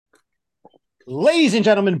Ladies and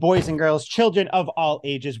gentlemen, boys and girls, children of all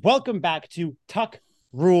ages, welcome back to Tuck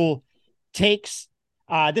Rule Takes.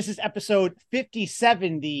 This is episode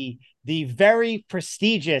 57, the very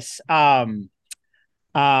prestigious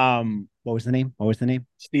what was the name?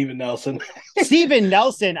 Steven Nelson, Steven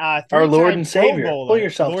Nelson, our Lord three-time and Pro Savior. Pull Bowler,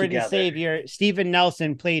 yourself Lord and together. Savior. Steven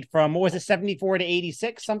Nelson played from, what was it, 74 to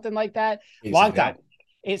 86, something like that. Long Easy, yeah. time.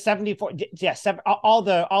 It's 74. Yeah, all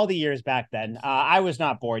the years back then. I was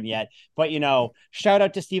not born yet, but shout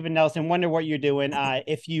out to Steven Nelson. Wonder what you're doing.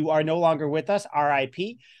 If you are no longer with us,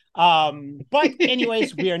 RIP. But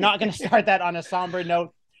anyways, we are not going to start that on a somber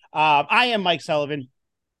note. I am Mike Sullivan.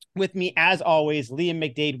 With me, as always, Liam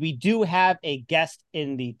McDade. We do have a guest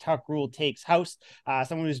in the Tuck Rule Takes house,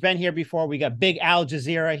 someone who's been here before. We got Big Al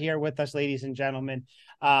Jazeera here with us, ladies and gentlemen.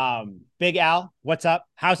 Big Al, what's up?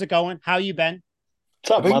 How's it going? How you been?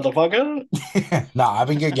 What's up, I've been motherfucker? no, I've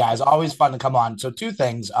been good, guys. Always fun to come on. So two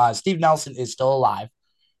things. Steve Nelson is still alive.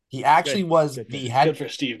 He actually Good, was good, good. the Good head. for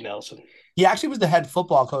Steve Nelson. He actually was the head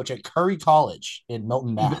football coach at Curry College in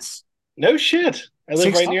Milton, Mass. No shit. I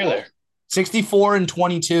live right near Okay. there. 64 and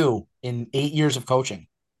 22 in 8 years of coaching.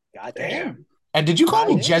 God Damn. damn. And did you call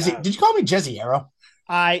me Right. Jezzy? Did you call me Jezzy Arrow?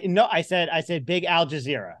 I said Big Al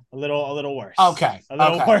Jazeera. A little worse. Okay, A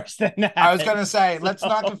little okay. worse than that. I was gonna say, let's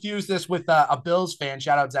not So- confuse this with a Bills fan.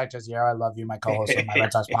 Shout out Zach Jezziero. I love you, my co-host on my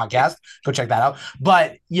Red Sox podcast. Go check that out.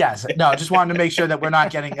 But yes, no, just wanted to make sure that we're not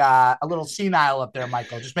getting a little senile up there,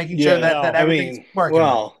 Michael. Just making sure Yeah, that no. everything's working.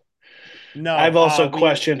 well, No, I've also we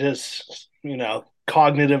questioned his,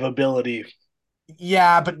 cognitive ability.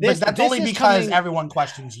 Yeah, but This- that's this only is because coming- everyone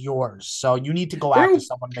questions yours. So you need to go True, after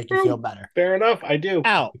someone to make you true. feel better. Fair enough. I do.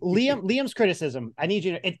 Al, Liam's criticism. I need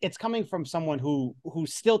you to. It's coming from someone who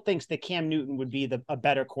still thinks that Cam Newton would be a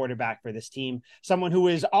better quarterback for this team. Someone who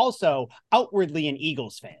is also outwardly an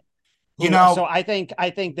Eagles fan. So I think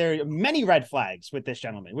there are many red flags with this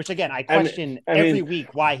gentleman. Which again, I question every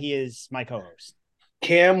week why he is my co-host.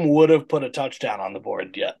 Cam would have put a touchdown on the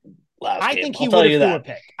board yet last I game. think he I'll tell would you have threw a that.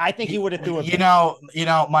 pick. I think he would have threw a pick.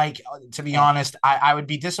 Mike, to be honest, I would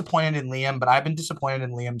be disappointed in Liam, but I've been disappointed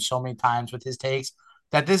in Liam so many times with his takes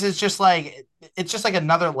that this is just like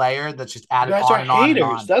another layer that's just You added guys on are and on and haters.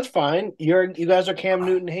 on. That's fine. You guys are Cam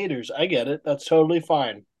Newton haters. I get it. That's totally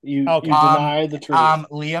fine. You Okay. deny the truth.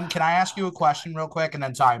 Liam, can I ask you a question real quick? And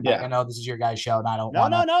then sorry, Mike, Yeah. I know this is your guys' show and I don't No,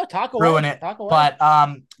 want to no. Talk away. ruin it. Talk away. But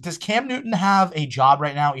does Cam Newton have a job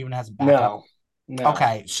right now, even as a backup? No.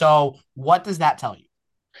 Okay, so what does that tell you?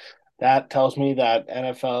 That tells me that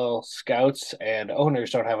NFL scouts and owners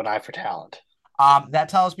don't have an eye for talent. That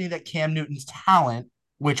tells me that Cam Newton's talent,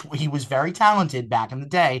 which he was very talented back in the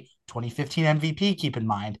day, 2015 MVP, keep in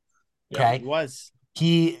mind. Okay. He was.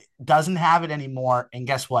 He doesn't have it anymore. And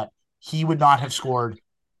guess what? He would not have scored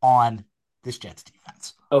on this Jets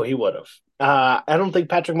defense. Oh, he would have. I don't think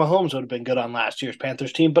Patrick Mahomes would have been good on last year's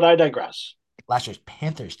Panthers team, but I digress. Last year's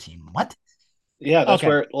Panthers team. What? Yeah, that's Okay.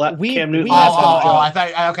 where Cam Newton we- last Oh, got the I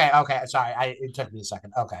job. thought, okay. Sorry. It took me a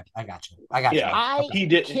second. Okay. I got you. Yeah. Okay. He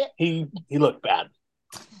did. can't- He looked bad.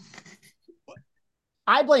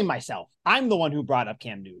 I blame myself. I'm the one who brought up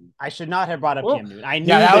Cam Newton. I should not have brought up Well, Cam Newton. I knew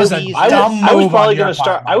that was a he's- dumb I was move probably on your going to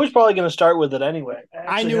start. part, I Mike. was probably going to start with it anyway.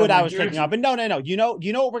 I knew what I was taking up. But no. You know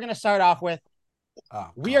what we're going to start off with? Oh,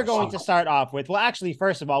 We are gosh. going to start off with, well, actually,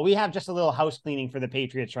 first of all, we have just a little house cleaning for the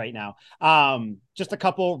Patriots right now. Just a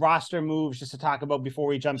couple roster moves just to talk about before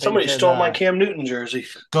we jump Somebody into stole the- my Cam Newton jersey.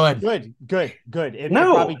 Good. Good. It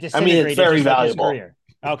No, probably I mean, it's disintegrated very just like his valuable. career.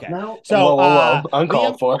 Okay. No. So, whoa,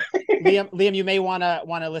 uncalled for. Liam, you may want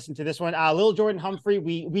to listen to this one. Lil Jordan Humphrey,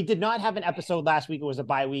 we did not have an episode last week. It was a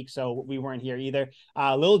bye week, so we weren't here either.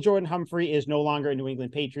 Lil Jordan Humphrey is no longer a New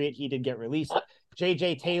England Patriot. He did get released.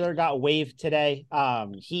 JJ Taylor got waived today.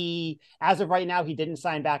 He, as of right now, he didn't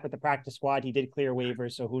sign back with the practice squad. He did clear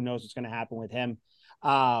waivers, so who knows what's going to happen with him.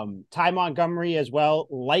 Ty Montgomery as well,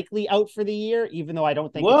 likely out for the year, even though I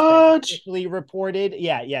don't think it's been officially reported.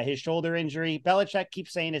 Yeah, his shoulder injury. Belichick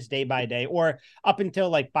keeps saying it's day by day, or up until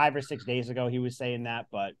like 5 or 6 days ago, he was saying that,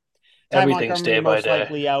 but Ty Everything's Montgomery day by most day.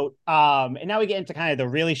 likely out. And now we get into kind of the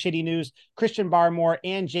really shitty news. Christian Barmore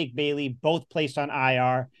and Jake Bailey both placed on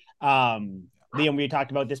IR. Liam, we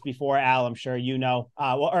talked about this before. Al, I'm sure you know.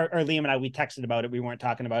 Or Liam and I, we texted about it. We weren't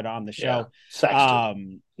talking about it on the show.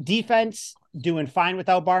 Defense doing fine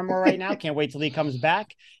without Barmore right now. Can't wait till he comes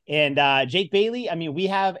back. And Jake Bailey, I mean, we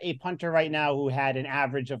have a punter right now who had an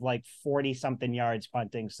average of like 40 something yards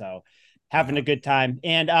punting. So having a good time.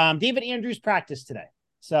 And David Andrews practiced today.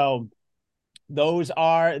 So those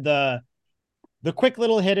are the quick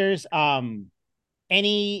little hitters.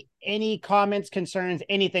 Any comments, concerns,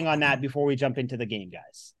 anything on that before we jump into the game,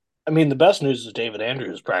 guys? I mean, the best news is David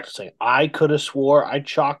Andrews is practicing. I could have swore I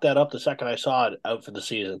chalked that up the second I saw it out for the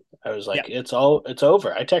season. I was Yeah, like, it's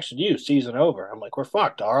over. I texted you, season over. I'm like, we're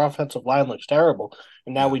fucked. Our offensive line looks terrible,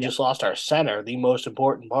 and now we yeah. just lost our center, the most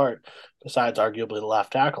important part, besides arguably the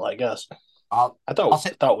left tackle. I guess. I'll I I'll thought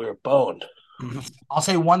say I thought we were boned. I'll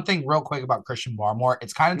say one thing real quick about Christian Barmore.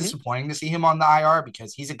 It's kind of Mhm. disappointing to see him on the IR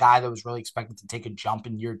because he's a guy that was really expected to take a jump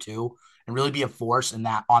in year two and really be a force in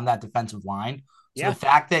that on that defensive line. So the Yeah.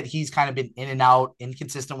 fact that he's kind of been in and out,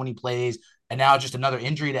 inconsistent when he plays, and now just another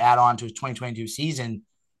injury to add on to his 2022 season,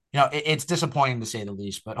 it's disappointing to say the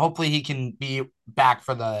least. But hopefully he can be back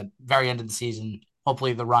for the very end of the season.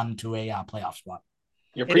 Hopefully the run to a playoff spot.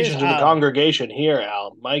 You're It is. preaching to the congregation here,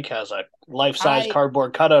 Al. Mike has a life-size I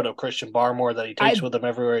cardboard cutout of Christian Barmore that he takes I with him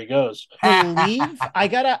everywhere he goes. believe I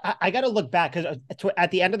gotta look back because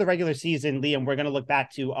at the end of the regular season, Liam, we're gonna look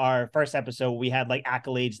back to our first episode. We had like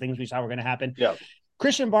accolades, things we saw were gonna happen. Yeah.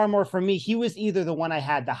 Christian Barmore, for me, he was either the one I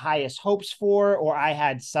had the highest hopes for, or I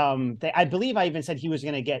had some. I believe I even said he was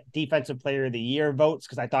going to get Defensive Player of the Year votes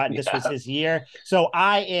because I thought this was his year. So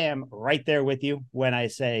I am right there with you when I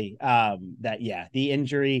say that. Yeah, the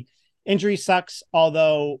injury sucks.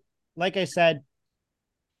 Although, like I said,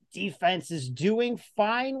 defense is doing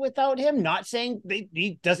fine without him. Not saying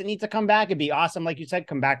he doesn't need to come back. It'd be awesome, like you said,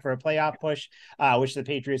 come back for a playoff push, which the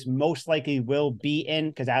Patriots most likely will be in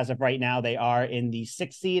because as of right now, they are in the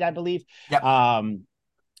 6th seed, I believe. Yep.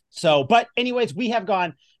 But anyways, we have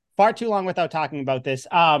gone far too long without talking about this.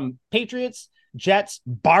 Patriots, Jets,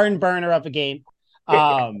 barn burner of a game.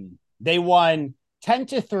 They won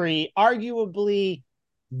 10-3, arguably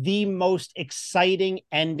the most exciting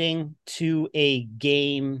ending to a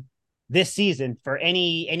game this season for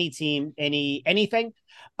any team, anything.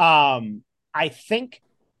 I think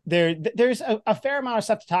there's a fair amount of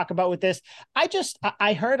stuff to talk about with this.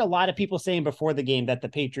 I heard a lot of people saying before the game that the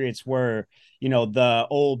Patriots were, the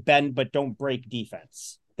old bend but don't break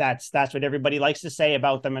defense. That's what everybody likes to say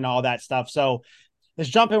about them and all that stuff. So let's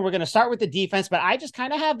jump in. We're going to start with the defense, but I just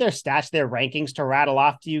kind of have their stats, their rankings to rattle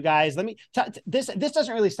off to you guys. Let me this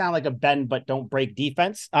doesn't really sound like a bend but don't break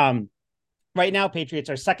defense. Right now, Patriots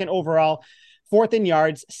are second overall, fourth in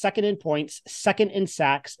yards, second in points, second in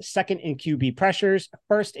sacks, second in QB pressures,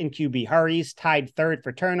 first in QB hurries, tied third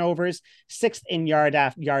for turnovers, sixth in yards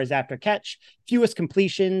after catch, fewest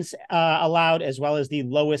completions allowed, as well as the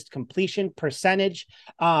lowest completion percentage.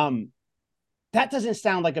 That doesn't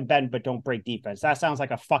sound like a bend but don't break defense. That sounds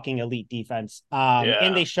like a fucking elite defense.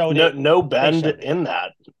 And they showed it. No bend in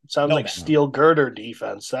that. Sounds No like bend. steel girder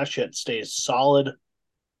defense. That shit stays solid.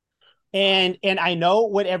 And I know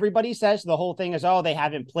what everybody says. The whole thing is, oh, they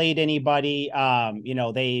haven't played anybody.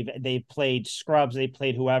 They've played scrubs, they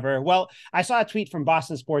played whoever. Well, I saw a tweet from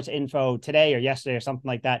Boston Sports Info today or yesterday or something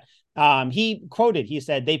like that. He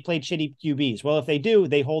said they played shitty QBs. Well, if they do,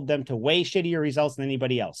 they hold them to way shittier results than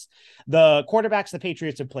anybody else. The quarterbacks the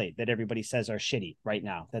Patriots have played that everybody says are shitty right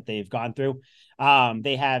now that they've gone through.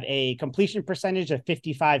 They have a completion percentage of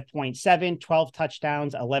 55.7, 12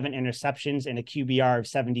 touchdowns, 11 interceptions, and a QBR of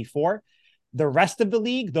 74. The rest of the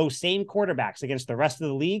league, those same quarterbacks against the rest of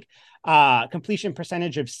the league, completion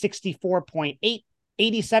percentage of 64.8,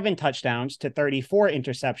 87 touchdowns to 34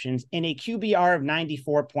 interceptions, and a QBR of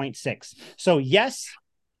 94.6. So yes,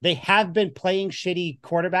 they have been playing shitty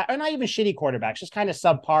quarterback, or not even shitty quarterbacks, just kind of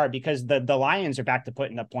subpar because the Lions are back to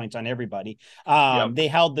putting up points on everybody. They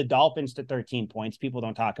held the Dolphins to 13 points. People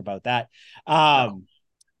don't talk about that.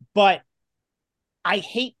 But I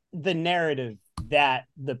hate the narrative that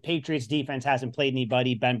the Patriots defense hasn't played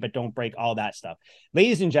anybody, bend but don't break, all that stuff.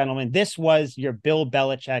 Ladies and gentlemen, this was your Bill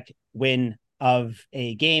Belichick win of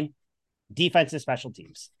a game. Defense and special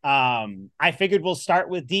teams. I figured we'll start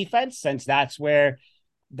with defense since that's where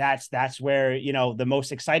the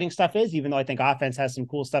most exciting stuff is, even though I think offense has some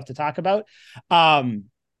cool stuff to talk about. And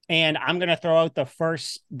I'm going to throw out the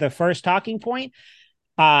first talking point.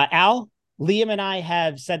 Al, Liam and I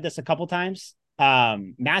have said this a couple times.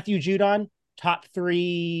 Matthew Judon, top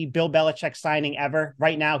 3 Bill Belichick signing ever.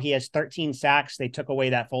 Right now, he has 13 sacks. They took away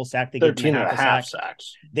that full sack. They 13 and a half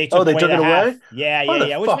sacks. They took it away?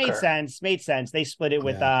 Yeah. Which made sense. They split it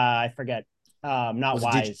with, I forget. Not was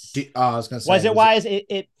Wise. I was gonna say, was it Wise?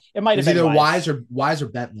 It might have been either Wise or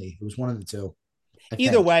Bentley. It was one of the two.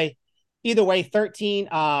 Either way,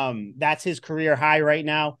 13. That's his career high right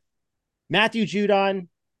now. Matthew Judon,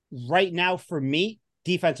 right now for me,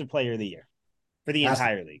 defensive player of the year for the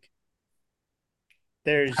entire league.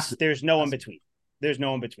 There's no in between. There's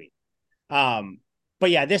no in between. But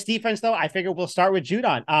yeah, this defense though, I figure we'll start with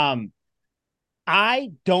Judon.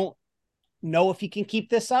 I don't know if he can keep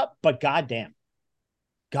this up, but goddamn.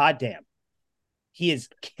 He is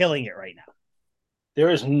killing it right now. There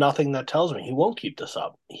is nothing that tells me he won't keep this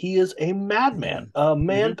up. He is a madman, a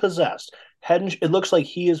man possessed. It looks like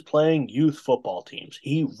he is playing youth football teams.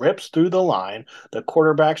 He rips through the line. The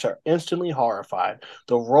quarterbacks are instantly horrified.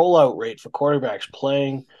 The rollout rate for quarterbacks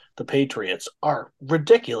playing the Patriots are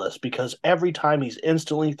ridiculous because every time he's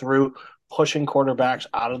instantly through pushing quarterbacks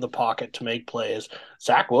out of the pocket to make plays.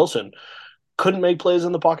 Zach Wilson couldn't make plays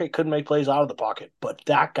in the pocket, couldn't make plays out of the pocket, but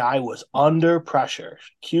that guy was under pressure.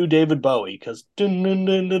 Cue David Bowie, because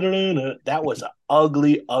that was an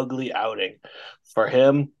ugly, ugly outing for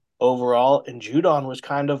him overall. And Judon was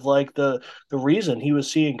kind of like the reason he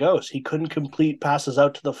was seeing ghosts. He couldn't complete passes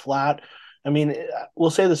out to the flat. I mean,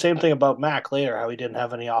 we'll say the same thing about Mac later, how he didn't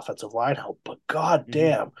have any offensive line help, but god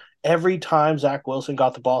damn, every time Zach Wilson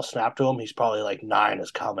got the ball snapped to him, he's probably like 9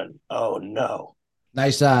 is coming. Oh no.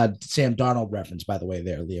 Nice Sam Darnold reference, by the way,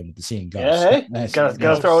 there, Liam, with the seeing ghosts. Yeah, hey, nice.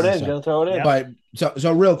 gotta throw it in. Gotta throw it in. But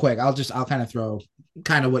so real quick, I'll kind of throw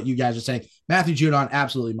kind of what you guys are saying. Matthew Judon,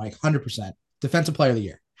 absolutely, Mike, 100% defensive player of the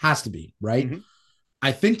year, has to be right.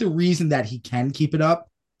 I think the reason that he can keep it up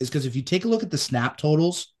is because if you take a look at the snap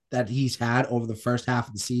totals that he's had over the first half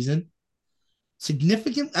of the season,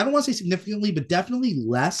 significant. I don't want to say significantly, but definitely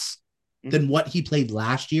less than what he played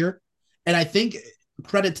last year. And I think,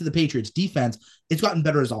 credit to the Patriots defense, it's gotten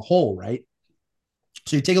better as a whole, right?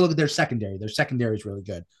 So you take a look at their secondary. Their secondary is really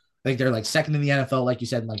good. I think they're like second in the NFL, like you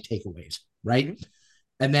said, in like takeaways, right?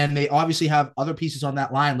 And then they obviously have other pieces on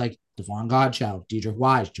that line, like Devon Godchow, Dedrick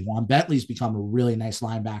Wise, Juwan Bentley's become a really nice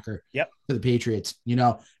linebacker for the Patriots,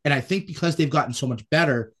 And I think because they've gotten so much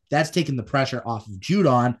better, that's taken the pressure off of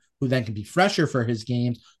Judon, who then can be fresher for his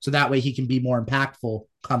games. So that way he can be more impactful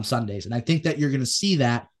come Sundays. And I think that you're going to see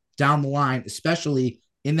that down the line, especially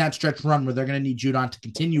in that stretch run where they're going to need Judon to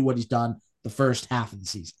continue what he's done the first half of the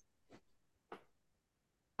season.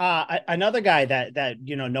 Another guy that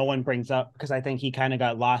no one brings up because I think he kind of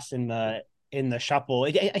got lost in the shuffle.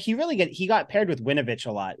 He got paired with Winovich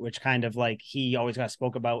a lot, which kind of like he always got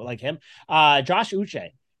spoke about like him. Josh Uche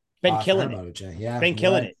been killing it. Uche. Yeah, been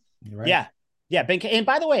killing it. Right. Yeah. Yeah, and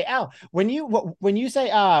by the way, Al, when you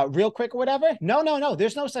say real quick or whatever, no,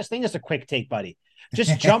 there's no such thing as a quick take, buddy.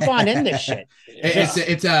 Just jump on in this shit.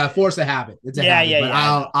 It's a force of habit. It's a habit. Yeah.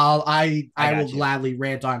 But I will gladly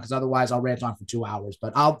rant on, because otherwise I'll rant on for 2 hours.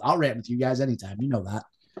 But I'll rant with you guys anytime. You know that.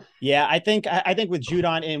 Yeah, I think with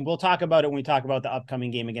Judon, and we'll talk about it when we talk about the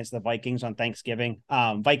upcoming game against the Vikings on Thanksgiving.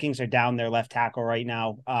 Vikings are down their left tackle right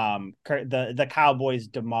now. The Cowboys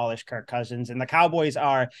demolished Kirk Cousins, and the Cowboys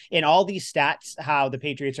are, in all these stats, how the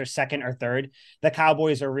Patriots are second or third. The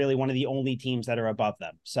Cowboys are really one of the only teams that are above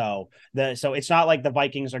them. So it's not like the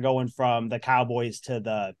Vikings are going from the Cowboys to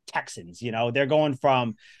the Texans. They're going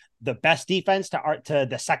from the best defense to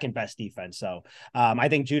the second best defense. So I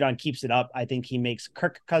think Judon keeps it up. I think he makes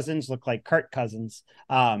Kirk Cousins look like Kirk Cousins.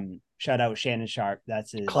 Shout out Shannon Sharp.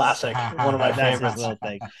 That's his classic. One of my favorites. His little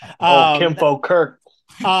thing. Kimfo Kirk.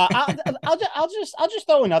 I'll just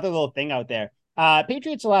throw another little thing out there.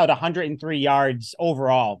 Patriots allowed 103 yards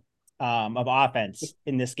overall of offense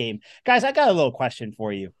in this game. Guys, I got a little question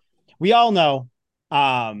for you. We all know,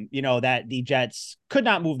 that the Jets could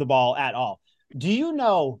not move the ball at all. Do you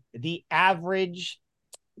know the average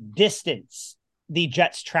distance the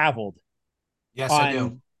Jets traveled? Yes, I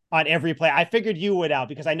do. On every play. I figured you would, Al,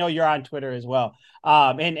 because I know you're on Twitter as well.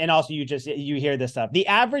 And also you hear this stuff. The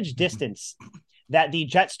average distance that the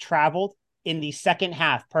Jets traveled in the second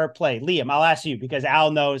half per play. Liam, I'll ask you because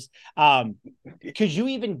Al knows. Could you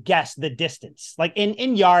even guess the distance? Like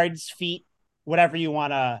in yards, feet, whatever you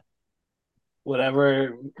want to.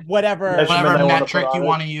 Whatever metric you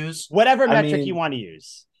want to use. Whatever metric you want to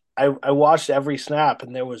use. I watched every snap,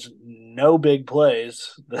 and there was no big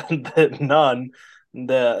plays. None.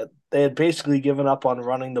 They had basically given up on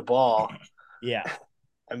running the ball. Yeah.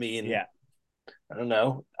 I mean, yeah. I don't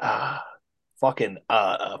know. Fucking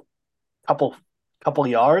couple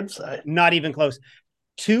yards. Not even close.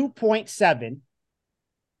 2.7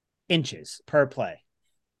 inches per play.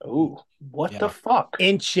 Oh, what the fuck?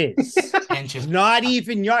 Inches. Not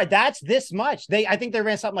even yard. That's this much. I think they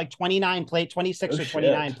ran something like 26 or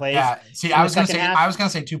 29 plays. Yeah. See, I was gonna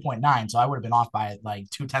say 2.9, so I would have been off by like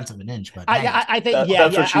 0.2 of an inch. But I think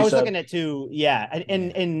I was looking at 2. Yeah.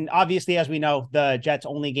 And obviously, as we know, the Jets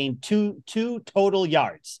only gained two total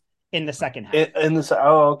yards in the second half.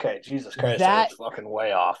 Okay. Jesus Christ. That's fucking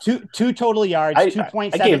way off. Two total yards,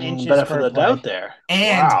 2.7 inches benefit of the doubt there.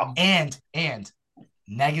 And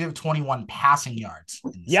negative 21 passing yards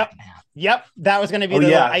in the second half. Yep. That was going to be the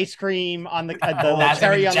little ice cream on the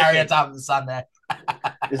cherry on top of the sundae.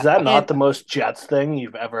 Is that not the most Jets thing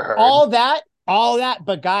you've ever heard? All that All that,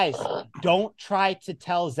 but guys, don't try to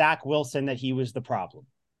tell Zach Wilson that he was the problem.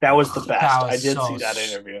 That was the best. I did so see that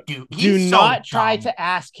interview. Do not try to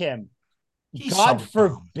ask him. God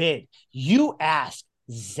forbid you ask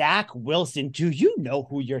Zach Wilson. Do you know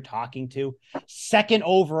who you're talking to? Second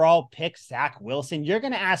overall pick, Zach Wilson. You're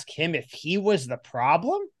going to ask him if he was the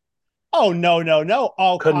problem? Oh, no.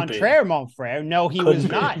 Au contraire, mon frere. No, he was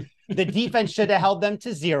not. The defense should have held them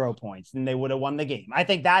to 0 points and they would have won the game. I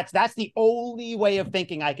think that's the only way of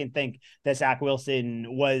thinking I can think that Zach Wilson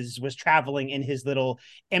was traveling in his little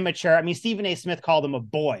immature. I mean, Stephen A. Smith called him a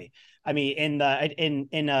boy. I mean,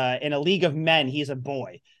 in a league of men, he's a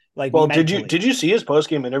boy. Like, well, mentally. did you see his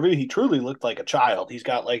post-game interview? He truly looked like a child. He's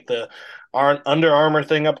got like the Under Armour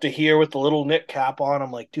thing up to here with the little knit cap on.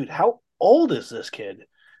 I'm like, dude, how old is this kid?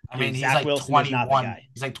 I mean, he's like 21.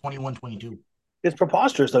 He's like 21, 22. It's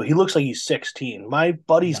preposterous, though. He looks like he's 16. My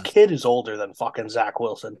buddy's kid is older than fucking Zach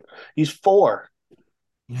Wilson. He's 4.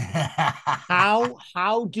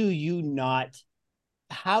 How do you not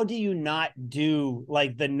do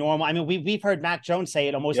like the normal? I mean, we've heard Mac Jones say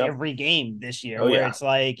it almost every game this year, where it's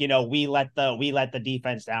like, we let the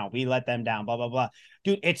defense down, we let them down, blah blah blah.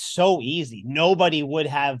 Dude, it's so easy. Nobody would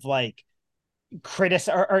have like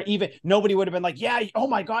or even nobody would have been like, yeah, oh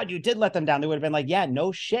my God, you did let them down. They would have been like, yeah,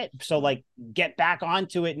 no shit. So like, get back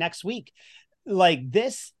onto it next week. Like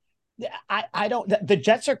this, I don't. The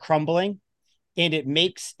Jets are crumbling, and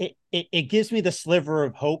it gives me the sliver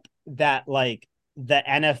of hope that like the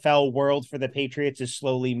NFL world for the Patriots is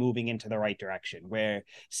slowly moving into the right direction, where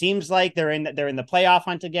seems like they're in the playoff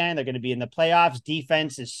hunt again. They're going to be in the playoffs.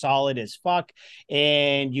 Defense is solid as fuck,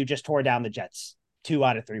 and you just tore down the Jets 2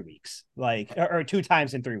 out of 3 weeks, like, or 2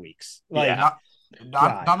 times in 3 weeks. Like,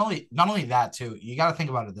 not only that too. You got to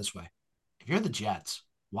think about it this way: if you're the Jets,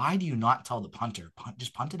 why do you not tell the punter,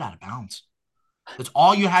 just punt it out of bounds? That's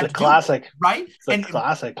all you had to classic. do, right? It's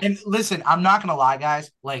classic. And listen, I'm not gonna lie,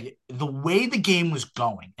 guys. Like the way the game was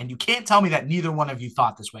going, and you can't tell me that neither one of you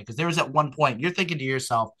thought this way, because there was at one point you're thinking to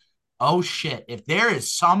yourself, "Oh shit! If there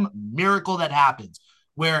is some miracle that happens,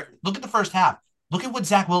 where look at the first half." Look at what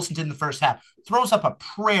Zach Wilson did in the first half. Throws up a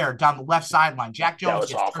prayer down the left sideline. Jack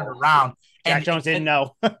Jones gets turned around. Jack Jones didn't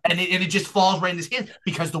know. and it just falls right in his hands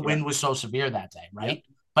because the wind was so severe that day, right?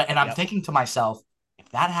 But I'm thinking to myself, if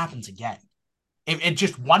that happens again, if it's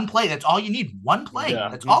just one play, that's all you need. One play. Yeah.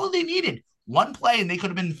 That's all they needed. One play, and they could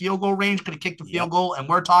have been in field goal range, could have kicked the field goal, and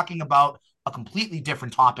we're talking about a completely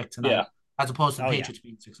different topic tonight as opposed to the Patriots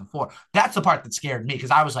being 6-4. That's the part that scared me,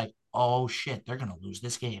 because I was like, oh, shit, they're going to lose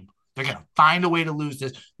this game. They're going to find a way to lose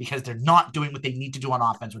this because they're not doing what they need to do on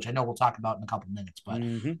offense, which I know we'll talk about in a couple minutes. But,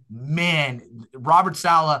 man, Robert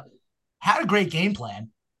Saleh had a great game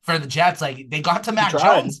plan for the Jets. Like, they got to Mac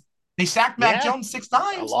Jones. They sacked Mac Jones 6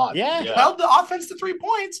 times. A lot. Held the offense to 3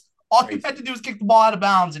 points. All you had to do was kick the ball out of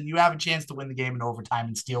bounds, and you have a chance to win the game in overtime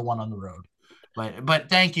and steal one on the road. But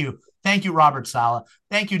thank you. Thank you, Robert Saleh.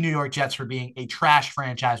 Thank you, New York Jets, for being a trash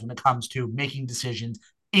franchise when it comes to making decisions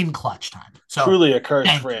in clutch time. So truly a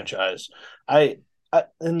cursed franchise.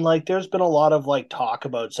 And like, there's been a lot of like talk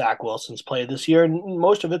about Zach Wilson's play this year, and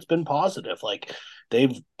most of it's been positive. Like they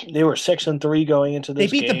were 6-3 going into this.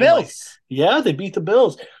 They beat game. the Bills. Like, they beat the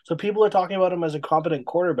Bills. So people are talking about him as a competent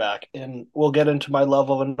quarterback, and we'll get into my love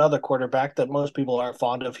of another quarterback that most people aren't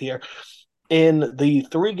fond of here. In the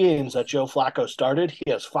 3 games that Joe Flacco started,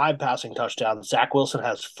 he has 5 passing touchdowns. Zach Wilson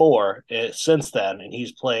has 4 since then, and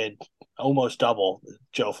he's played almost double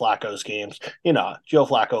Joe Flacco's games. Joe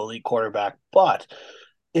Flacco, elite quarterback. But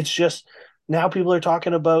it's just now people are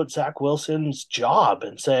talking about Zach Wilson's job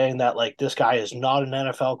and saying that, like, this guy is not an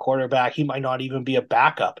NFL quarterback. He might not even be a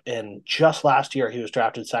backup. And just last year, he was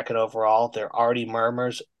drafted 2nd overall. There are already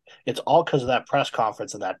murmurs. It's all because of that press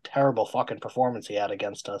conference and that terrible fucking performance he had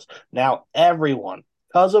against us. Now everyone,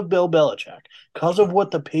 because of Bill Belichick, because of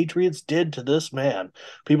what the Patriots did to this man,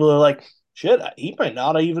 people are like, shit, he might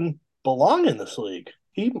not even belong in this league.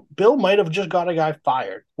 Bill might have just got a guy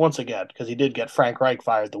fired once again, because he did get Frank Reich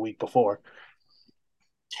fired the week before.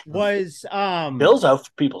 Was Bill's out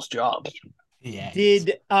for people's jobs. Yeah.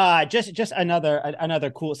 Did just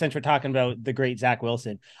another cool, since we're talking about the great Zach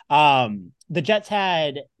Wilson. The Jets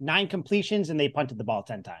had 9 completions and they punted the ball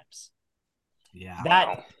 10 times.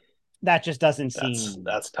 Yeah. That just doesn't seem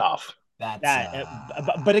that's tough.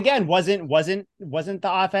 But again, wasn't the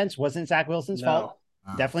offense, wasn't Zach Wilson's fault.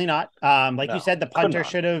 Definitely not. You said, the punter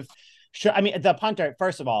the punter,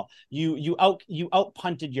 first of all, you out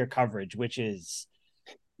punted your coverage, which is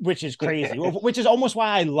crazy, which is almost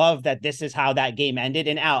why I love that this is how that game ended.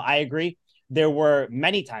 And Al, I agree. there were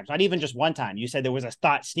many times, not even just one time. You said there was a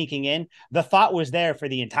thought sneaking in. The thought was there for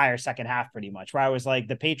the entire second half, pretty much, where I was like,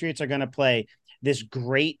 the Patriots are going to play this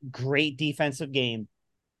great defensive game.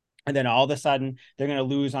 And then all of a sudden they're going to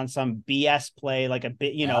lose on some BS play, like a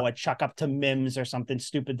bit, a chuck up to Mims or something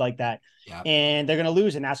stupid like that. Yeah. And they're going to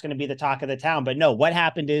lose. And that's going to be the talk of the town. But no, what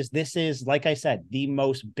happened is this is, like I said, the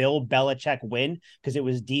most Bill Belichick win because it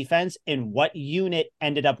was defense. And what unit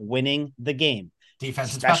ended up winning the game?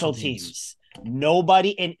 Defense and special teams.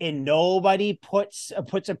 Nobody and nobody puts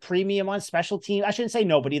a premium on special teams. I shouldn't say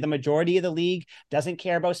nobody. The majority of the league doesn't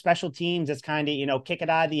care about special teams. It's kind of, kick it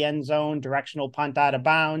out of the end zone, directional punt out of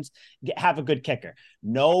bounds, have a good kicker.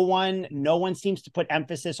 No one seems to put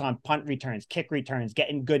emphasis on punt returns, kick returns,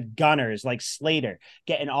 getting good gunners like Slater,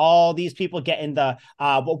 getting all these people getting the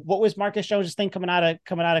what was Marcus Jones' thing coming out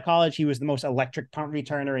of college? He was the most electric punt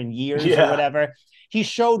returner in years or whatever. He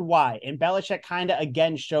showed why. And Belichick kind of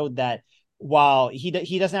again showed that while he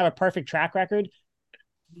doesn't have a perfect track record,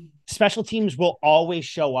 special teams will always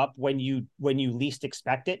show up when you least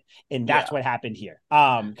expect it, and that's what happened here.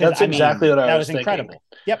 That's exactly what I was thinking. Incredible.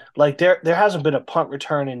 Yep. Like there hasn't been a punt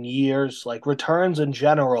return in years. Like returns in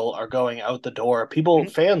general are going out the door.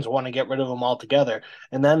 Fans want to get rid of them altogether.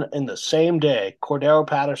 And then in the same day, Cordero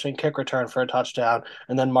Patterson kick return for a touchdown,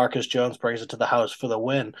 and then Marcus Jones brings it to the house for the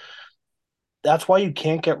win. That's why you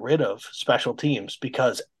can't get rid of special teams,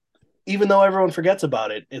 because even though everyone forgets about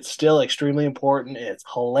it, it's still extremely important. It's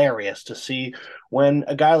hilarious to see when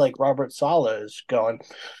a guy like Robert Saleh is going,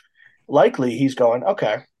 likely he's going,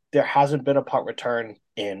 okay, there hasn't been a punt return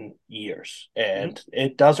in years, and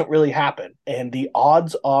it doesn't really happen. And the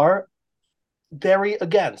odds are very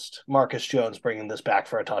against Marcus Jones bringing this back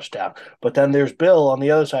for a touchdown. But then there's Bill on the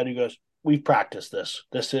other side who goes, we've practiced this.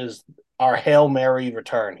 This is our Hail Mary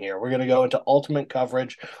return here. We're going to go into ultimate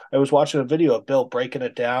coverage. I was watching a video of Bill breaking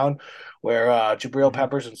it down where Jabril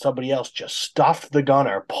Peppers and somebody else just stuffed the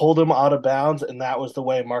gunner, pulled him out of bounds, and that was the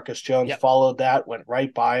way Marcus Jones followed that, went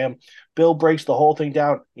right by him. Bill breaks the whole thing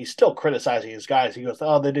down. He's still criticizing his guys. He goes,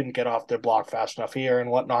 oh, they didn't get off their block fast enough here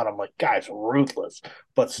and whatnot. I'm like, guys, ruthless.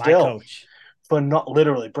 But still,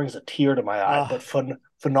 literally brings a tear to my eye. But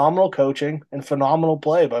phenomenal coaching and phenomenal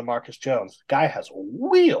play by Marcus Jones. Guy has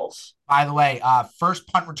wheels. By the way, first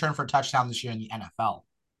punt return for a touchdown this year in the NFL.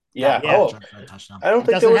 Yeah. I don't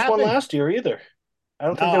think there was one last year either. I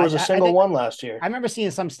don't think there was a single one last year. I remember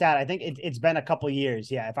seeing some stat. I think it's been a couple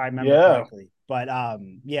years. Yeah, if I remember correctly. But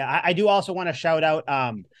I do also want to shout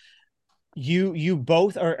out you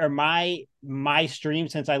both or my stream,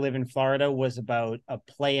 since I live in Florida, was about a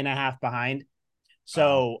play and a half behind.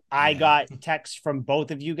 So I got texts from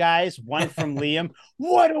both of you guys, one from Liam,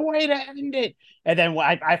 what a way to end it. And then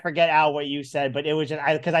I forget, Al, what you said, but it was just,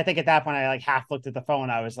 because I think at that point I like half looked at the phone.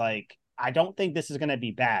 I was like, I don't think this is going to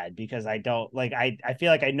be bad, because I don't like, I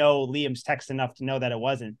feel like I know Liam's text enough to know that it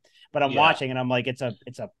wasn't, but I'm watching and I'm like, it's a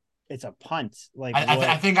punt. Like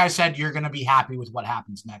I think I said you're going to be happy with what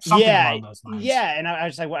happens next. Something along those lines. Yeah, and I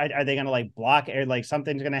was like, what, are they going to like block or like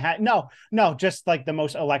something's going to happen? No, just like the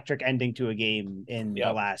most electric ending to a game in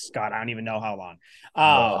the last, God, I don't even know how long.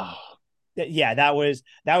 Yeah, that was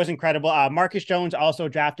incredible. Marcus Jones also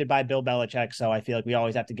drafted by Bill Belichick, so I feel like we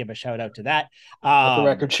always have to give a shout out to that. Let the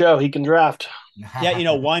record show he can draft.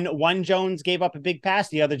 Yeah, one Jones gave up a big pass,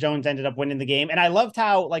 the other Jones ended up winning the game, and I loved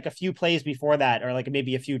how like a few plays before that, or like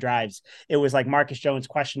maybe a few drives, it was like Marcus Jones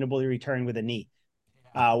questionably returned with a knee.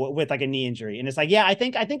 With like a knee injury, and it's like, I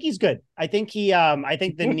think he's good. I think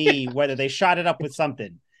the knee, whether they shot it up with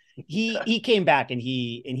something, he came back and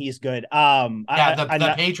he's good.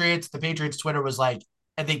 The Patriots Twitter was like,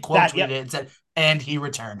 and they quote tweeted it and said, and he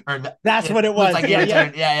returned, or that's what it was. Like he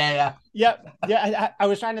returned. Yeah. I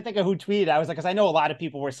was trying to think of who tweeted. I was like, because I know a lot of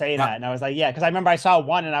people were saying that, and I was like, because I remember I saw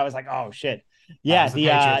one and I was like, oh shit. Yeah,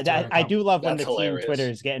 I do love when the team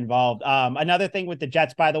Twitters get involved. Another thing with the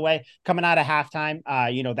Jets, by the way, coming out of halftime,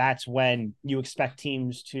 that's when you expect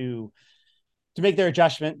teams to make their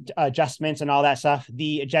adjustments and all that stuff.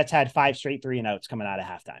 The Jets had 5 straight 3-and-outs coming out of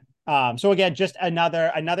halftime. So again, just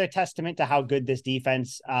another testament to how good this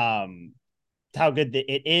defense, how good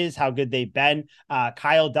it is, how good they've been.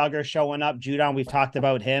 Kyle Duggar showing up. Judon, we've talked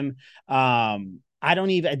about him.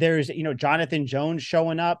 There's Jonathan Jones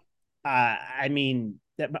showing up. Actually,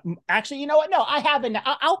 you know what? No, I haven't.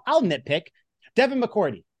 I'll nitpick. Devin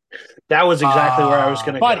McCourty. That was exactly where I was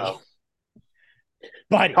going to go.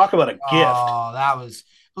 Buddy, talk about a gift. Oh, that was.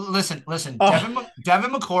 Listen.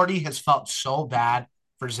 Devin McCourty has felt so bad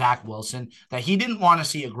for Zach Wilson that he didn't want to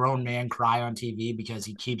see a grown man cry on TV because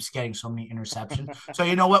he keeps getting so many interceptions. So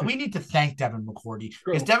you know what? We need to thank Devin McCourty,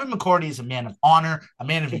 because Devin McCourty is a man of honor, a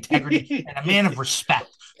man of integrity, and a man of respect.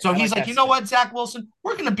 So he's like, you know what, Zach Wilson,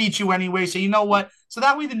 we're going to beat you anyway. So you know what? So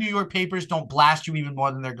that way the New York papers don't blast you even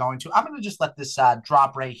more than they're going to. I'm going to just let this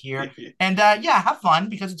drop right here. And have fun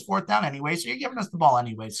because it's 4th down anyway. So you're giving us the ball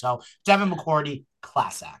anyway. So Devin McCourty,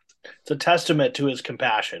 class act. It's a testament to his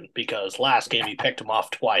compassion because last game he picked him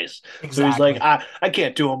off twice. Exactly. So he's like, I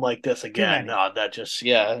can't do him like this again. No, that just,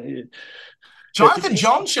 Jonathan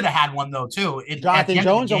Jones should have had one, though, too. Jonathan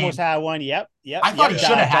Jones almost had one. Yep. I thought he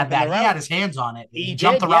should have had that. He had his hands on it. He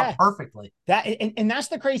jumped the route perfectly. And that's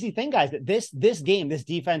the crazy thing, guys, that this game, this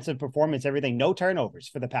defensive performance, everything, no turnovers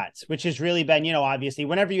for the Pats, which has really been, obviously,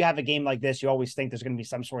 whenever you have a game like this, you always think there's going to be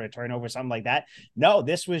some sort of turnover, something like that. No,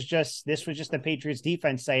 this was just the Patriots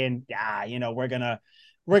defense saying, we're gonna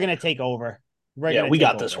take over. We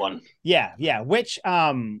got this one. Yeah. Which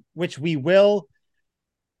we will.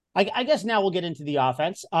 I guess now we'll get into the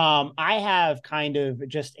offense. I have kind of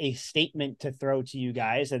just a statement to throw to you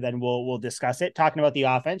guys, and then we'll discuss it. Talking about the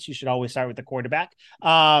offense, you should always start with the quarterback.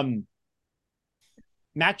 Mac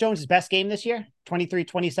Jones' best game this year,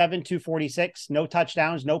 23-27, 246, no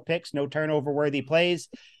touchdowns, no picks, no turnover-worthy plays.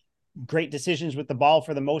 Great decisions with the ball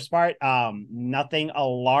for the most part. Nothing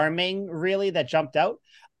alarming, really, that jumped out.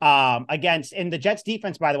 In the Jets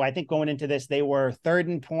defense, by the way, I think going into this, they were 3rd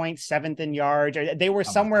in points, 7th in yards. They were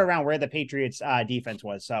somewhere around where the Patriots defense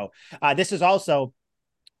was. So this is also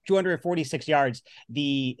 246 yards,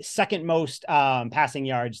 the second most passing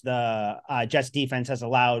yards the Jets defense has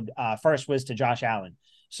allowed. First was to Josh Allen.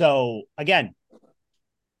 So again,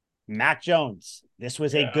 Mac Jones, this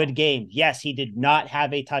was a good game. Yes, he did not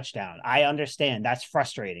have a touchdown. I understand. That's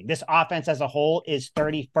frustrating. This offense as a whole is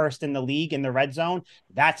 31st in the league in the red zone.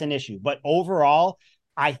 That's an issue. But overall,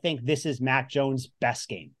 I think this is Mac Jones' best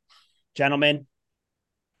game. Gentlemen,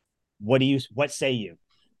 what say you?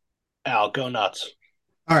 Al, go nuts.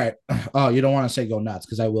 All right. Oh, you don't want to say go nuts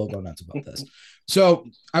because I will go nuts about this. So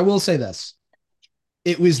I will say this.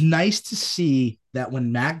 It was nice to see that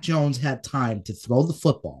when Mac Jones had time to throw the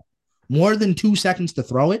football, more than 2 seconds to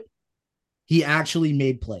throw it, he actually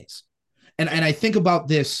made plays. And I think about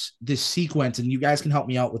this sequence, and you guys can help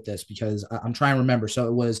me out with this because I'm trying to remember. So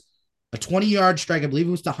it was a 20-yard strike. I believe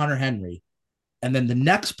it was to Hunter Henry. And then the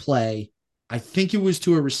next play, I think it was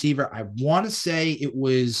to a receiver. I want to say it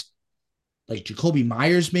was like Jacoby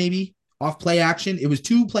Myers, maybe off play action. It was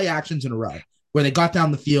 2 play actions in a row where they got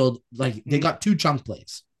down the field. Like they got 2 chunk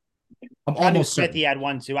plays. I'm almost certain. He had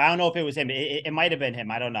one too. I don't know if it was him. It might have been him.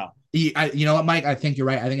 I don't know. You know what, Mike? I think you're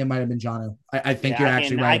right. I think it might have been Jono. I think you're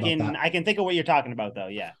actually right about that. I can think of what you're talking about, though.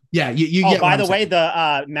 Yeah. Yeah. You get. By the way,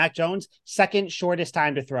 the Mac Jones second shortest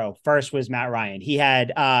time to throw. First was Matt Ryan. He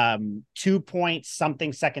had 2 point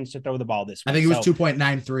something seconds to throw the ball this week. I think it was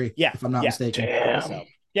 2.93. Yeah, if I'm not mistaken. Damn. So,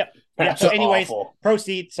 yep. Yeah. So, anyways, awful.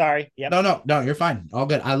 Proceed. Sorry. Yep. No, you're fine. All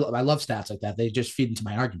good. I love stats like that. They just feed into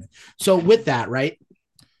my argument. So with that, right?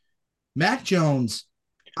 Mac Jones,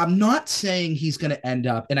 I'm not saying he's going to end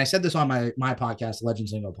up, and I said this on my podcast,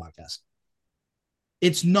 Legends Lingo podcast.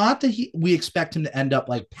 It's not that we expect him to end up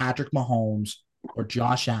like Patrick Mahomes or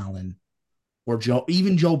Josh Allen or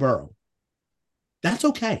even Joe Burrow. That's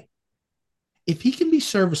okay. If he can be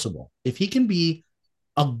serviceable, if he can be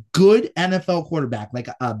a good NFL quarterback, like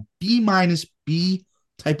a B-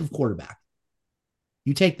 type of quarterback,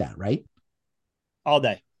 you take that, right? All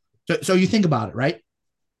day. So you think about it, right?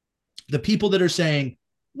 The people that are saying,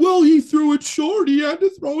 well, he threw it short. He had to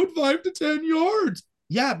throw it 5 to 10 yards.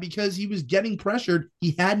 Yeah, because he was getting pressured.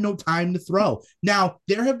 He had no time to throw. Now,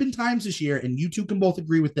 there have been times this year, and you two can both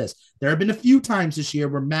agree with this. There have been a few times this year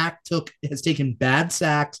where Mac has taken bad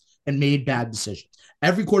sacks and made bad decisions.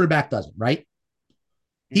 Every quarterback does it, right?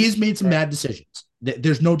 He has made some bad decisions.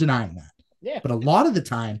 There's no denying that. Yeah. But a lot of the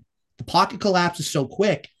time, the pocket collapses so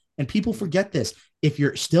quick, and people forget this. If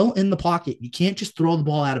you're still in the pocket, you can't just throw the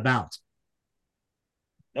ball out of bounds.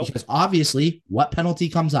 Nope. Because obviously, what penalty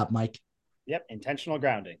comes up, Mike? Yep, intentional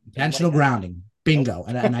grounding. Intentional grounding. Bingo.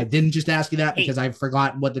 Nope. And I didn't just ask you that because I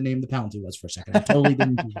forgot what the name of the penalty was for a second. I totally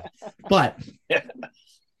didn't do that. But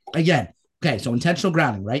again, okay, so intentional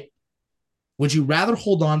grounding, right? Would you rather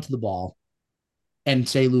hold on to the ball and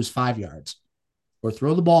say lose 5 yards or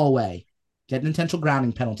throw the ball away, get an intentional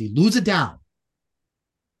grounding penalty, lose it down,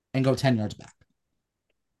 and go 10 yards back?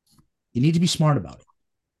 You need to be smart about it.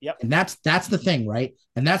 Yep. And that's the thing, right?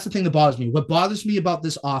 And that's the thing that bothers me. What bothers me about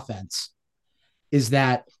this offense is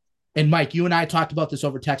that, and Mike, you and I talked about this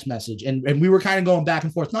over text message, and we were kind of going back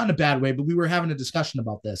and forth, not in a bad way, but we were having a discussion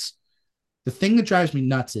about this. The thing that drives me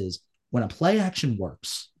nuts is when a play action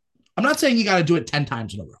works. I'm not saying you got to do it 10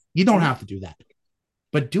 times in a row. You don't have to do that.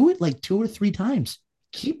 But do it like 2 or 3 times.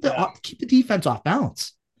 Keep the defense off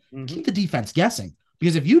balance. Mm-hmm. Keep the defense guessing.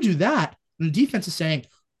 Because if you do that, then the defense is saying,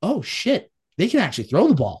 oh shit, they can actually throw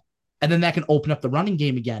the ball. And then that can open up the running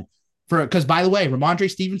game again. Because by the way, Ramondre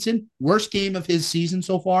Stevenson, worst game of his season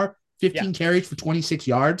so far, 15 carries for 26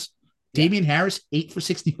 yards. Damian Harris, 8 for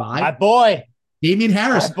 65. My boy. Damian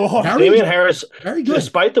Harris. Damian Harris, very good.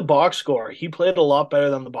 Despite the box score, he played a lot better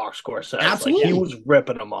than the box score says. Absolutely. Like, he was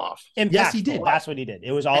ripping them off. Impact. Yes, he did. That's what he did.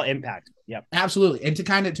 It was all impact. Yep. Absolutely. And to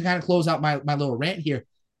kind of close out my little rant here,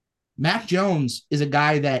 Mac Jones is a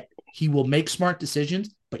guy that he will make smart decisions,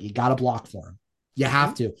 but you got to block for him. You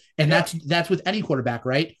have to. And that's with any quarterback,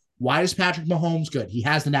 right? Why is Patrick Mahomes good? He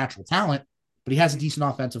has the natural talent, but he has a decent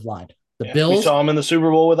offensive line. The Bills, we saw him in the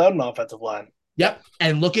Super Bowl without an offensive line. Yep.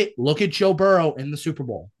 And look at Joe Burrow in the Super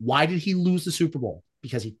Bowl. Why did he lose the Super Bowl?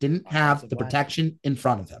 Because he didn't have the protection in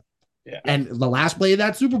front of him. Yeah. And the last play of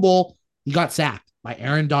that Super Bowl, he got sacked by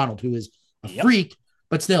Aaron Donald, who is a freak,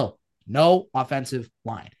 but still no offensive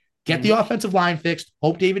line. Get the offensive line fixed.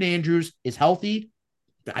 Hope David Andrews is healthy.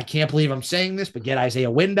 I can't believe I'm saying this, but get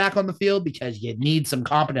Isaiah Wynn back on the field because you need some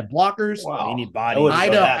competent blockers. Wow. You need body.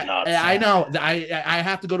 I know. I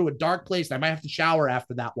have to go to a dark place. I might have to shower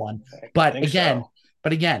after that one. But again,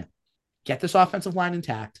 get this offensive line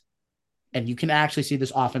intact, and you can actually see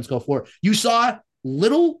this offense go forward. You saw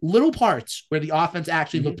little parts where the offense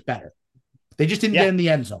actually looked better. They just didn't get in the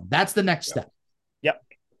end zone. That's the next step.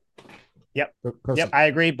 Yep, I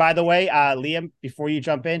agree. By the way, Liam, before you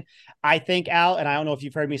jump in, I think, Al, and I don't know if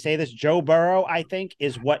you've heard me say this, Joe Burrow, I think,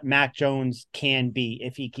 is what Mac Jones can be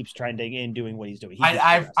if he keeps trending and doing what he's doing.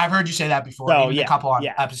 I've heard you say that before. So, a couple on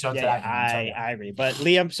episodes that I agree. But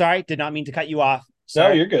Liam, sorry, did not mean to cut you off.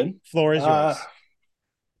 Sorry. No, you're good. Floor is yours.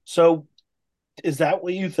 So is that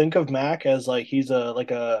what you think of Mac as like he's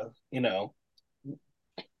a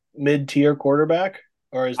mid-tier quarterback,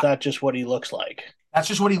 or is that just what he looks like? That's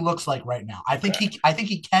just what he looks like right now. I think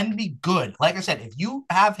he can be good. Like I said, if you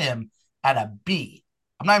have him at a B,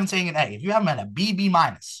 I'm not even saying an A. If you have him at a B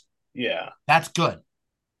minus, that's good.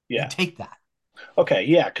 Yeah, you take that. Okay,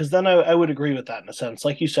 yeah, because then I would agree with that in a sense.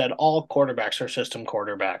 Like you said, all quarterbacks are system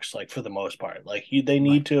quarterbacks, like for the most part. Like they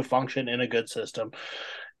need to function in a good system.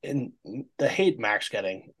 And the hate Mac's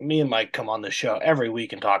getting, me and Mike come on the show every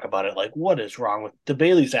week and talk about it. Like, what is wrong with the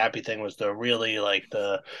Bailey Zappi thing? Was the really like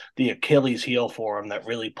the Achilles heel for him that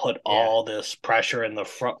really put all this pressure in the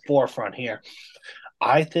forefront here.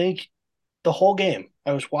 I think the whole game,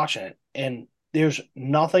 I was watching it, and there's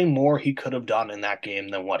nothing more he could have done in that game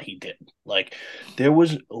than what he did. Like, there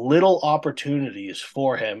was little opportunities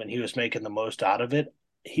for him, and he was making the most out of it.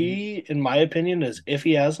 He, in my opinion, is if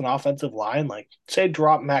he has an offensive line, like say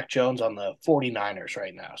drop Mac Jones on the 49ers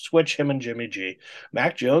right now, switch him and Jimmy G.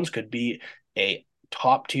 Mac Jones could be a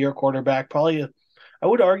top tier quarterback, probably I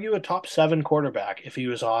would argue a top 7 quarterback if he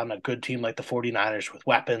was on a good team like the 49ers with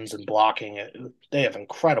weapons and blocking. They have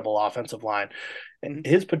incredible offensive line. And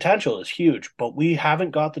his potential is huge, but we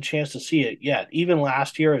haven't got the chance to see it yet. Even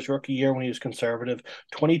last year, his rookie year when he was conservative,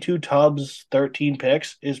 22 tubs, 13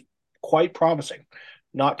 picks is quite promising.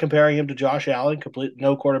 Not comparing him to Josh Allen,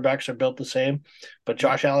 no quarterbacks are built the same, but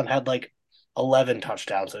Josh Allen had like 11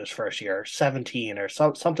 touchdowns in his first year, 17 or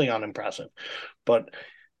something unimpressive. But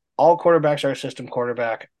all quarterbacks are a system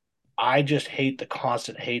quarterback. I just hate the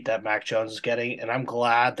constant hate that Mac Jones is getting, and I'm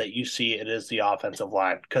glad that you see it is the offensive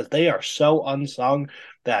line because they are so unsung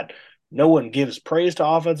that no one gives praise to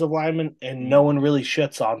offensive linemen and no one really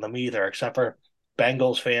shits on them either, except for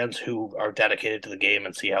Bengals fans who are dedicated to the game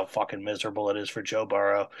and see how fucking miserable it is for Joe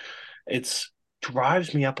Burrow. It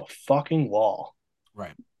drives me up a fucking wall.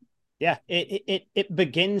 Right. Yeah, it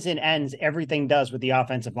begins and ends. Everything does with the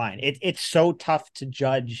offensive line. It's so tough to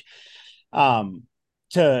judge,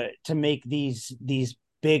 to make these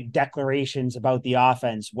big declarations about the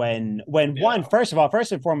offense when first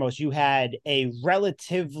and foremost, you had a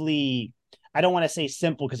relatively, I don't want to say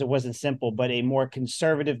simple because it wasn't simple, but a more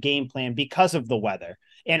conservative game plan because of the weather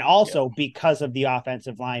and also because of the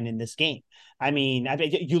offensive line in this game. I mean,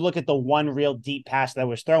 you look at the one real deep pass that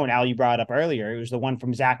was thrown, Al, you brought up earlier. It was the one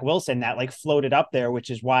from Zach Wilson that like floated up there,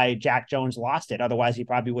 which is why Jack Jones lost it. Otherwise, he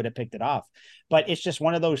probably would have picked it off. But it's just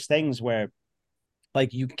one of those things where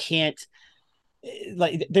like you can't,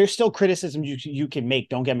 like there's still criticism you can make.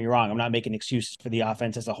 Don't get me wrong. I'm not making excuses for the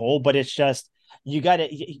offense as a whole, but it's just, you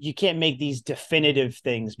can't make these definitive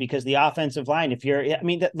things because the offensive line,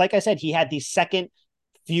 like I said, he had the second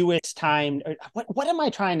fewest time. What am I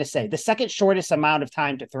trying to say? The second shortest amount of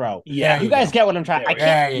time to throw. Yeah. You guys get what I'm trying. I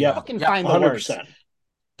can't fucking find the 100%. words.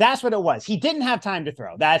 That's what it was. He didn't have time to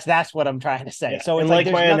throw. That's what I'm trying to say. Yeah. So it's and like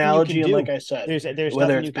my analogy, and like I said, there's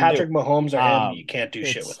whether it's Patrick Mahomes or him, you can't do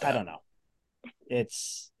shit with that. I don't know.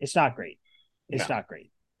 It's not great. It's not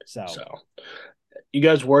great. So you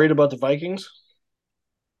guys worried about the Vikings?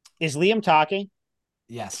 Is Liam talking?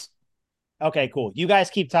 Yes. Okay, cool. You guys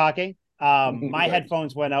keep talking. My Right.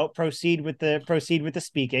 headphones went out. Proceed with the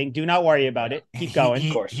speaking. Do not worry about it. Keep going.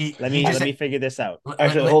 Of course. Let he just me figure this out.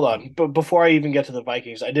 Actually, hold on. But before I even get to the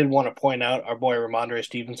Vikings, I did want to point out our boy Ramondre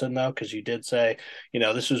Stevenson, though, because you did say,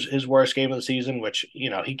 this was his worst game of the season, which,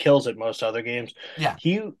 he kills it most other games. Yeah.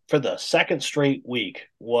 He, for the second straight week,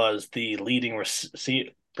 was the leading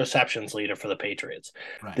receptions leader for the Patriots.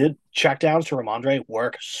 Right. The checkdowns to Ramondre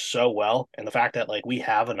work so well. And the fact that, we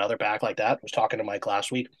have another back like that, I was talking to Mike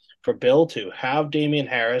last week, for Bill to have Damian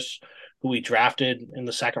Harris, who we drafted in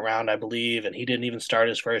the second round, I believe, and he didn't even start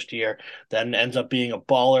his first year, then ends up being a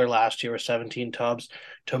baller last year with 17 tubs,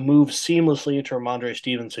 to move seamlessly to Ramondre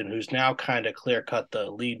Stevenson, who's now kind of clear-cut the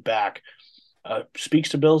lead back, speaks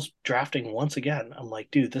to Bill's drafting once again. I'm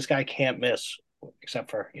like, dude, this guy can't miss,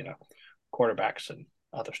 except for, quarterbacks and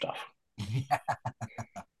other stuff.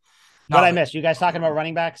 What I missed? You guys talking about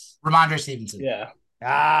running backs? Ramondre Stevenson. Yeah.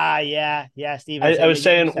 Yeah, Stevenson. I was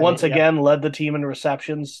saying, once again, led the team in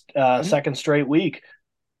receptions, second straight week.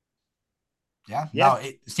 Yeah. No,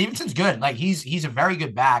 Stevenson's good. Like he's a very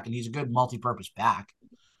good back, and he's a good multi-purpose back.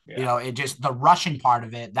 Yeah. It just the rushing part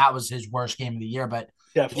of it, that was his worst game of the year. But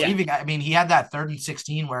definitely. I mean, he had that 3rd and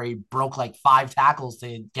 16 where he broke 5 tackles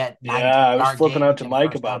to get. I was flipping out to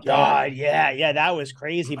Mike about that. Yeah, that was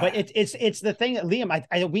crazy. But it's the thing that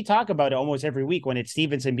Liam, we talk about it almost every week when it's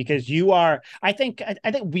Stevenson, because you are. I think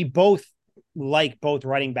we both like both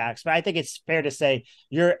running backs, but I think it's fair to say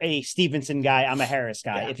you're a Stevenson guy. I'm a Harris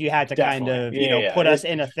guy. If you had to kind of, put us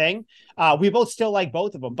in a thing, we both still like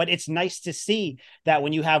both of them, but it's nice to see that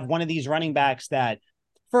when you have one of these running backs that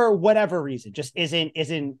for whatever reason just isn't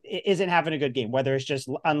having a good game, whether it's just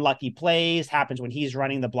unlucky plays, happens when he's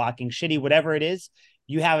running the blocking shitty, whatever it is,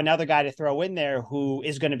 you have another guy to throw in there who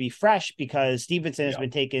is going to be fresh because Stevenson has been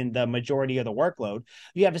taking the majority of the workload.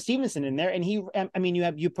 You have a Stevenson in there, and you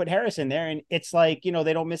put Harris in there, and it's like, they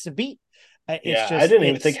don't miss a beat. I didn't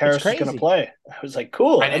even think Harris was going to play. I was like,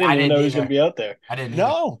 cool. I didn't even know he was going to be out there. I didn't.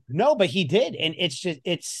 No, but he did, and it's just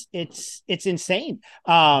it's insane.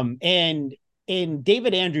 And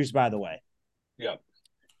David Andrews, by the way,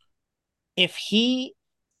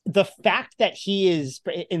 the fact that he is,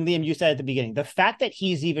 and Liam, you said at the beginning, the fact that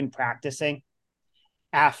he's even practicing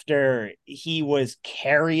after he was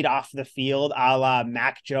carried off the field a la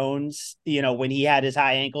Mac Jones, when he had his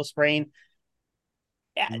high ankle sprain,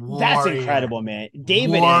 that's incredible, man.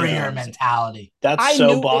 David Warrior mentality. That's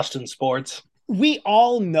so Boston sports. We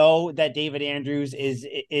all know that David Andrews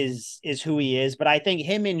is who he is, but I think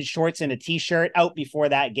him in shorts and a t-shirt out before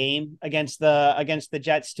that game against the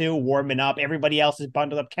Jets too, warming up. Everybody else is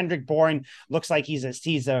bundled up. Kendrick Bourne looks like he's a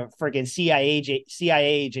friggin' CIA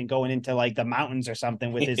agent going into the mountains or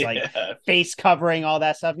something with his face covering, all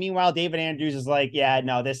that stuff. Meanwhile, David Andrews is like,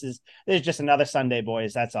 this is just another Sunday,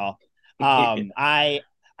 boys. That's all.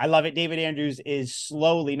 I love it. David Andrews is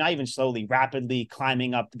rapidly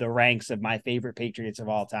climbing up the ranks of my favorite Patriots of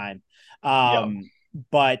all time.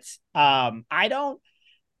 But I don't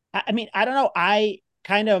know.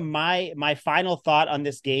 My final thought on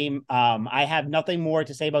this game, I have nothing more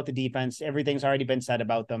to say about the defense. Everything's already been said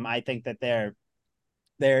about them. I think that they're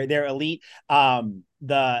elite.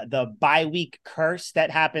 The bye week curse that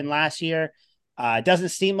happened last year, doesn't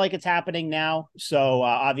seem like it's happening now. So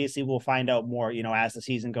obviously we'll find out more, as the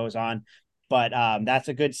season goes on. But that's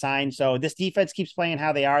a good sign. So this defense keeps playing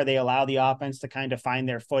how they are. They allow the offense to kind of find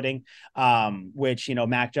their footing, which,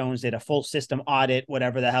 Mac Jones did a full system audit,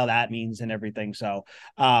 whatever the hell that means and everything. So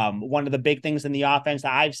one of the big things in the offense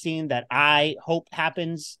that I've seen that I hope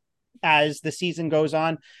happens as the season goes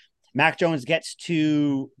on, Mac Jones gets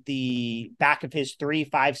to the back of his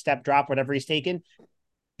 3-5 step drop, whatever he's taken.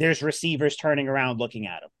 There's receivers turning around looking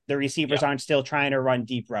at him. The receivers aren't still trying to run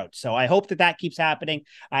deep routes. So I hope that keeps happening.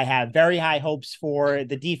 I have very high hopes for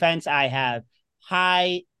the defense. I have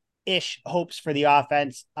high-ish hopes for the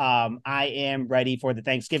offense. I am ready for the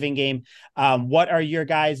Thanksgiving game. What are your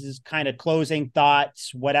guys' kind of closing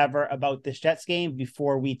thoughts, whatever, about this Jets game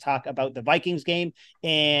before we talk about the Vikings game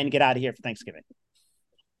and get out of here for Thanksgiving?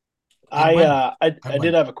 I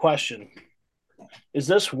did have a question. Is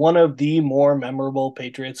this one of the more memorable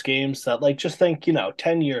Patriots games that, just think,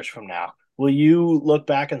 10 years from now, will you look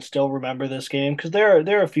back and still remember this game? Because there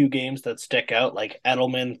are a few games that stick out, like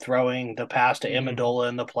Edelman throwing the pass to Amendola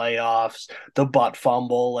in the playoffs, the butt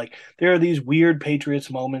fumble. There are these weird Patriots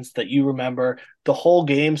moments that you remember the whole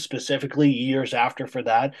game, specifically years after for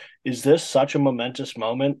that. Is this such a momentous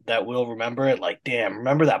moment that we'll remember it? Damn,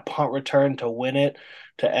 remember that punt return to win it,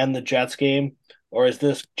 to end the Jets game? Or is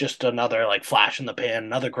this just another flash in the pan,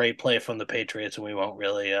 another great play from the Patriots, and we won't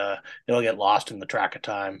really it'll get lost in the track of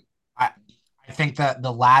time? I think that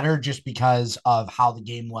the latter, just because of how the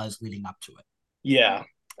game was leading up to it. Yeah.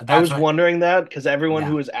 I That's was wondering that because everyone Yeah.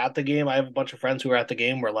 who was at the game, I have a bunch of friends who were at the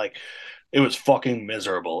game, were like, it was fucking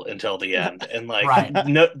miserable until the end. And like, Right.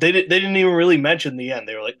 no, they didn't even really mention the end.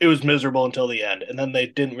 They were like, it was miserable until the end. And then they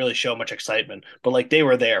didn't really show much excitement, but like they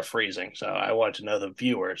were there freezing. So I wanted to know the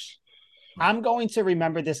viewers. I'm going to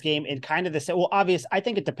remember this game in kind of the same. Well, obvious. I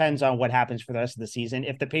think it depends on what happens for the rest of the season.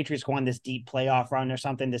 If the Patriots go on this deep playoff run or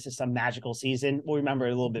something, this is some magical season. We'll remember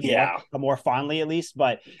it a little bit more fondly at least.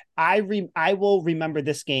 But I will remember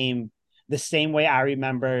this game the same way I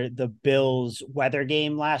remember the Bills weather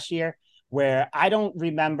game last year, where I don't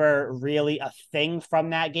remember really a thing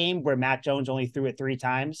from that game where Mac Jones only threw it 3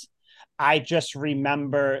 times. I just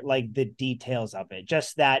remember like the details of it,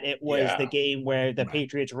 just that it was the game where the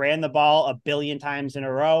Patriots ran the ball a billion times in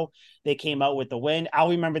a row. They came out with the win. I'll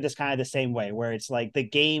remember this kind of the same way, where it's like the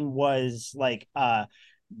game was like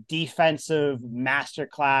defensive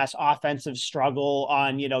masterclass, offensive struggle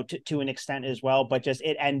on, to an extent as well, but just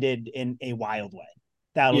it ended in a wild way.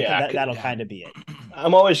 That'll kind of be it.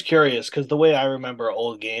 I'm always curious because the way I remember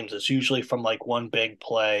old games is usually from like one big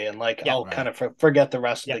play, and like I'll kind of forget the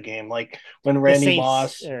rest of the game. Like when Randy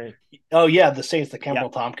Moss, the Saints, the Campbell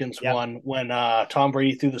Tompkins one, when Tom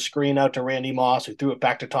Brady threw the screen out to Randy Moss, who threw it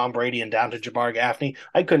back to Tom Brady and down to Jabbar Gaffney.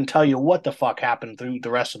 I couldn't tell you what the fuck happened through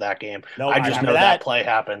the rest of that game. I just know that play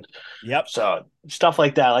happened. Yep. So stuff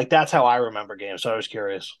like that, like that's how I remember games. So I was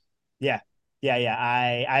curious. Yeah.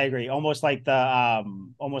 I agree. Almost like the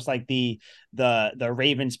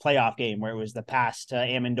Ravens playoff game where it was the pass to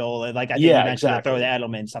Amendola. Like I think you mentioned the throw to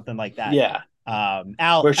Edelman, something like that. Yeah.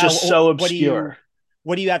 Al, where it's just so obscure.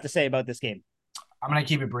 What do you have to say about this game? I'm gonna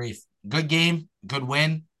keep it brief. Good game, good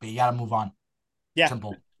win, but you gotta move on. Yeah.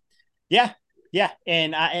 Simple. Yeah.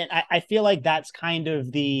 And I feel like that's kind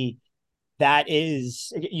of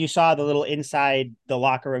you saw the little inside the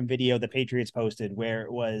locker room video the Patriots posted where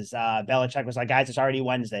it was Belichick was like, guys, it's already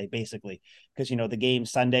Wednesday, basically, because the game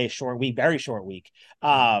Sunday, short week, very short week.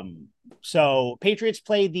 So Patriots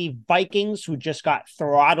played the Vikings, who just got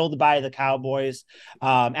throttled by the Cowboys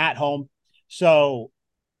at home. So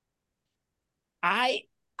I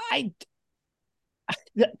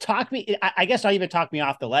guess not even talk me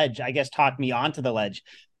off the ledge. I guess talk me onto the ledge.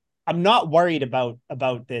 I'm not worried about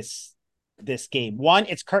this game. One,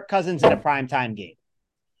 it's Kirk Cousins in a primetime game.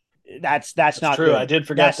 That's not true. Good. I did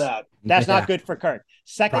forget that. That's not good for Kirk.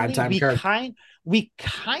 Secondly, we Kirk.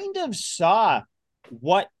 kind of saw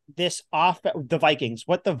what the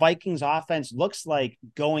Vikings offense looks like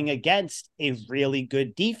going against a really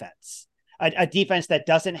good defense. A defense that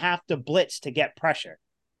doesn't have to blitz to get pressure.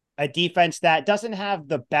 A defense that doesn't have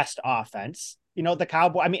the best offense. The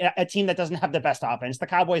Cowboys, a team that doesn't have the best offense. The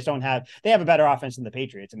Cowboys they have a better offense than the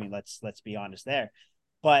Patriots. Let's be honest there.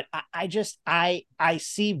 But I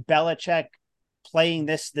see Belichick playing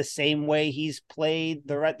this the same way he's played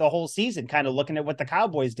the whole season, kind of looking at what the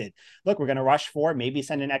Cowboys did. Look, we're going to rush 4, maybe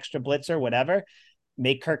send an extra blitzer, whatever,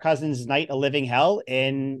 make Kirk Cousins' night a living hell,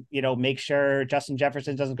 and, make sure Justin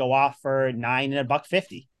Jefferson doesn't go off for 9 and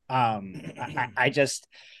 $150. I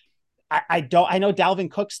know Dalvin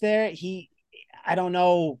Cook's there. I don't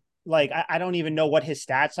know, like, I don't even know what his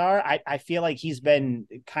stats are. I feel like he's been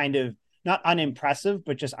kind of not unimpressive,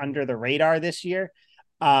 but just under the radar this year.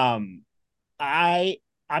 I'm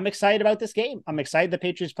excited about this game. I'm excited the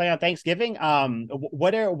Patriots play on Thanksgiving.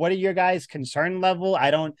 What are your guys' concern level? I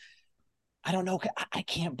don't know. I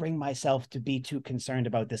can't bring myself to be too concerned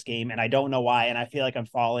about this game, and I don't know why. And I feel like I'm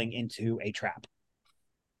falling into a trap.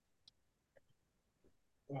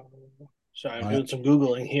 Sorry, I'm doing some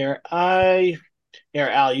Googling here.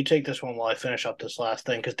 Al, you take this one while I finish up this last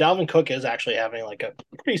thing, because Dalvin Cook is actually having like a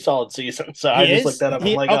pretty solid season. So I just looked that up.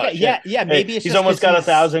 I'm like, okay, maybe he's almost got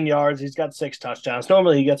 1,000 yards. He's got 6 touchdowns.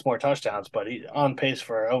 Normally he gets more touchdowns, but he's on pace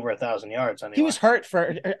for over 1,000 yards. Anyway. He was hurt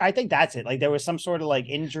I think that's it. Like there was some sort of like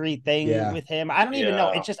injury thing with him. I don't even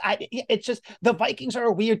know. It's just the Vikings are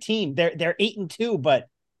a weird team. They're 8-2, but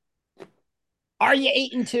are you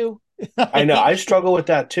 8-2? I know. I struggle with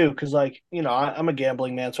that too because, like, I'm a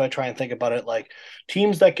gambling man, so I try and think about it. Like,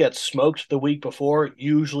 teams that get smoked the week before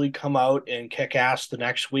usually come out and kick ass the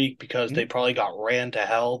next week because they probably got ran to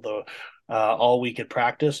hell all week at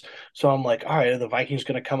practice. So I'm like, all right, are the Vikings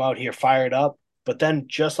going to come out here fired up? But then,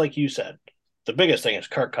 just like you said, the biggest thing is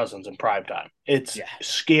Kirk Cousins in primetime. It's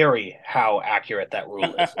scary how accurate that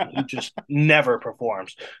rule is. He just never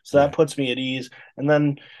performs. So that puts me at ease. And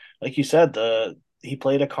then, like you said, he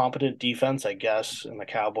played a competent defense, I guess, in the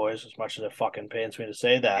Cowboys, as much as it fucking pains me to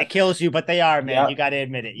say that. It kills you, but they are, man. Yeah. You got to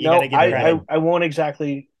admit it. You got to give credit. I won't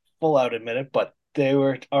exactly full out admit it, but they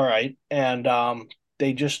were all right. And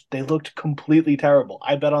they looked completely terrible.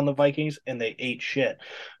 I bet on the Vikings and they ate shit.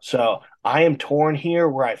 So I am torn here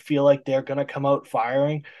where I feel like they're going to come out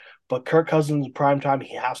firing, but Kirk Cousins primetime,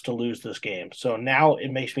 he has to lose this game. So now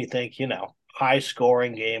it makes me think, high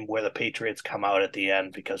scoring game where the Patriots come out at the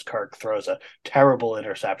end because Kirk throws a terrible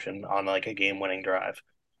interception on like a game winning drive.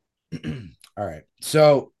 All right.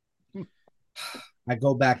 So I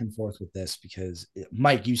go back and forth with this because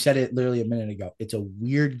Mike, you said it literally a minute ago. It's a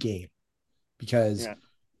weird game because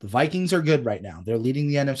the Vikings are good right now. They're leading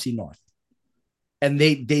the NFC North. And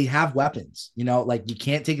they have weapons, like you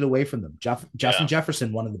can't take it away from them. Justin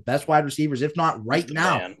Jefferson, one of the best wide receivers, if not right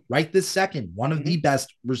now, right this second, one of the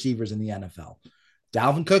best receivers in the NFL.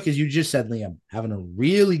 Dalvin Cook, as you just said, Liam, having a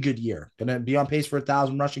really good year, going to be on pace for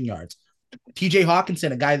 1,000 rushing yards. TJ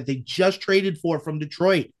Hawkinson, a guy that they just traded for from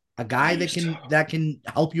Detroit, a guy that can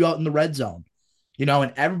help you out in the red zone.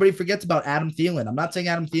 And everybody forgets about Adam Thielen. I'm not saying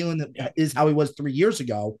Adam Thielen is how he was 3 years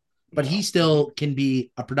ago, but he still can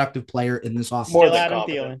be a productive player in this offense. More than Adam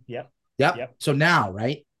Thielen. Yep. So now,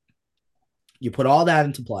 right, you put all that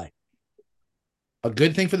into play. A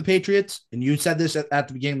good thing for the Patriots, and you said this at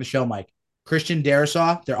the beginning of the show, Mike, Christian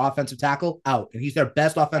Darrisaw, their offensive tackle, out, and he's their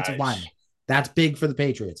best offensive lineman. That's big for the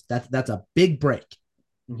Patriots. That's a big break.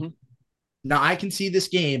 Mm-hmm. Now, I can see this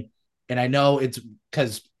game, and I know it's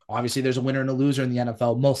because obviously there's a winner and a loser in the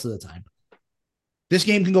NFL most of the time. This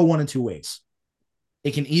game can go one of two ways.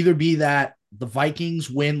 It can either be that the Vikings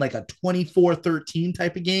win like a 24-13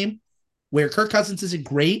 type of game where Kirk Cousins isn't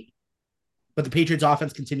great, but the Patriots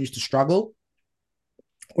offense continues to struggle,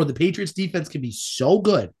 or the Patriots defense can be so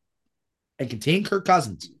good and contain Kirk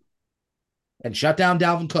Cousins and shut down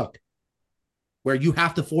Dalvin Cook, where you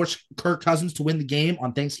have to force Kirk Cousins to win the game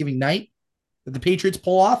on Thanksgiving night, that the Patriots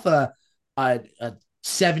pull off a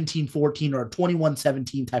 17-14 or a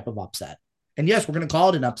 21-17 type of upset. And yes, we're going to call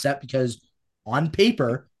it an upset because on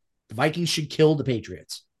paper, the Vikings should kill the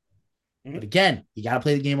Patriots. Mm-hmm. But again, you got to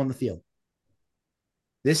play the game on the field.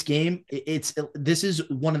 This game, this is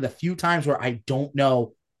one of the few times where I don't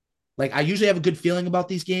know. Like, I usually have a good feeling about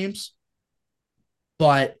these games,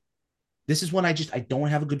 but this is one I don't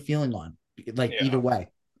have a good feeling on, either way.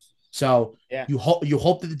 So you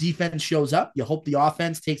hope that the defense shows up. You hope the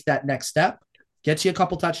offense takes that next step, gets you a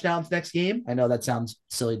couple touchdowns next game. I know that sounds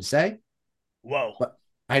silly to say. Whoa. But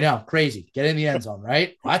I know, crazy. Get in the end zone,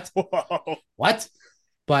 right? What? Whoa. What?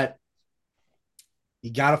 But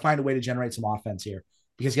you got to find a way to generate some offense here.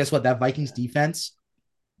 Because guess what? That Vikings defense,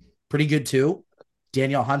 pretty good too.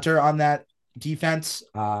 Danielle Hunter on that defense.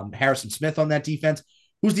 Harrison Smith on that defense.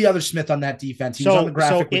 Who's the other Smith on that defense? He was on the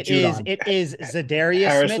graphic with Judon. It is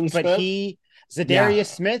Zadarius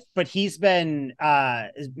Smith, but he's been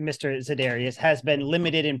Mr. Zadarius has been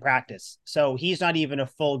limited in practice. So he's not even a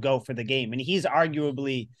full go for the game. And he's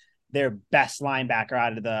arguably their best linebacker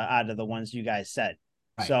out of the ones you guys said.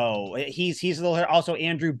 Right. So he's a little also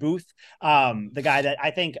Andrew Booth, the guy that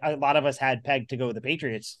I think a lot of us had pegged to go the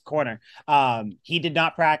Patriots corner. He did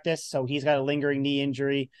not practice, so he's got a lingering knee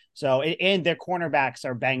injury. So and their cornerbacks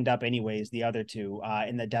are banged up anyways. The other two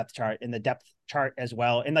in the depth chart as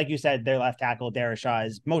well. And like you said, their left tackle Darrisaw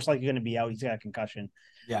is most likely going to be out. He's got a concussion.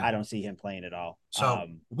 Yeah, I don't see him playing at all. So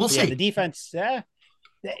we'll see. The defense,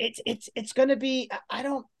 it's going to be. I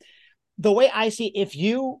don't. The way I see,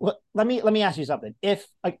 let me ask you something. If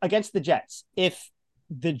against the Jets, if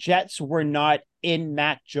the Jets were not in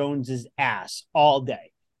Mac Jones's ass all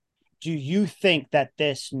day, do you think that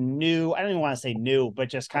this new, I don't even want to say new, but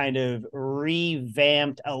just kind of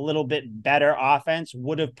revamped, a little bit better offense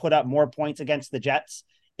would have put up more points against the Jets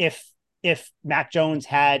if Mac Jones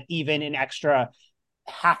had even an extra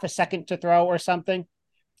half a second to throw or something?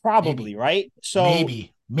 Probably, maybe. Right? So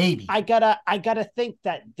Maybe I gotta think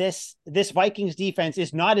that this Vikings defense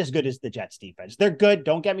is not as good as the Jets defense. They're good.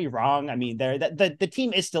 Don't get me wrong. I mean, the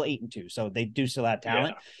team is still 8-2, so they do still have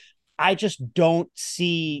talent. Yeah. I just don't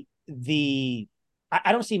see I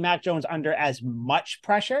don't see Mac Jones under as much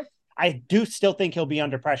pressure. I do still think he'll be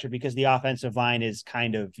under pressure because the offensive line is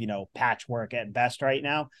kind of, patchwork at best right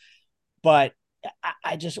now. But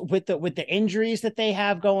I just with the injuries that they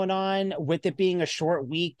have going on, with it being a short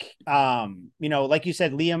week, like you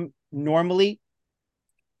said, Liam, normally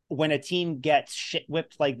when a team gets shit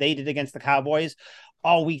whipped like they did against the Cowboys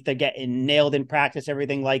all week, they're getting nailed in practice,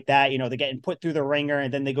 everything like that. They're getting put through the ringer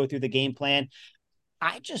and then they go through the game plan.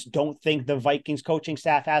 I just don't think the Vikings coaching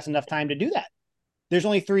staff has enough time to do that. There's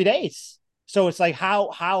only 3 days. So it's like, how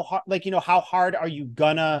hard, how hard are you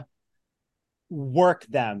gonna work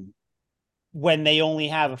them when they only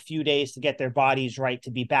have a few days to get their bodies right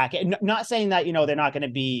to be back? And not saying that, they're not going to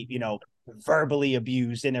be, verbally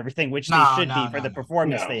abused and everything, which they No, should no, be for no, the no.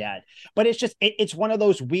 performance No. they had. But it's just it's one of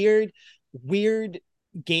those weird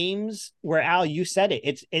games where, Al, you said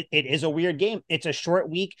it. It is a weird game. It's a short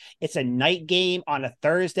week. It's a night game on a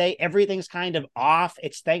Thursday. Everything's kind of off.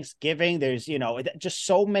 It's Thanksgiving. There's, just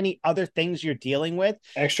so many other things you're dealing with.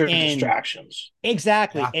 Extra And distractions.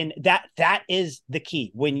 exactly. Yeah. And that is the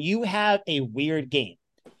key. When you have a weird game,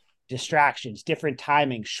 distractions, different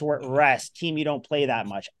timing, short rest, team you don't play that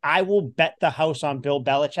much, I will bet the house on Bill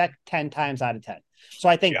Belichick 10 times out of 10. So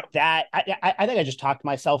I think that I think I just talked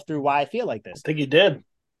myself through why I feel like this. I think you did.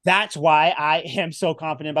 That's why I am so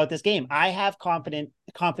confident about this game. I have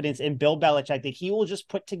confidence in Bill Belichick that he will just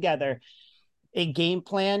put together a game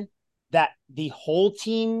plan that the whole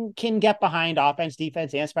team can get behind, offense,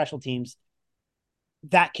 defense, and special teams,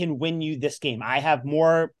 that can win you this game. I have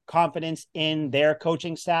more confidence in their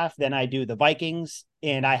coaching staff than I do the Vikings,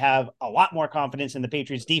 and I have a lot more confidence in the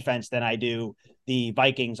Patriots defense than I do the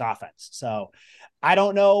Vikings offense. So I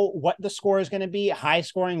don't know what the score is going to be, high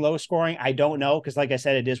scoring, low scoring. I don't know, because like I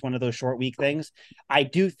said, it is one of those short week things. I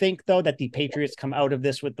do think, though, that the Patriots come out of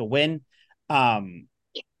this with the win,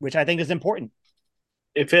 which I think is important.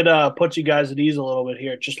 If it puts you guys at ease a little bit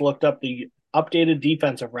here, just looked up the updated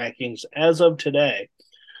defensive rankings as of today.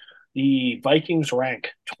 The Vikings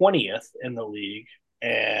rank 20th in the league.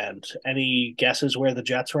 And any guesses where the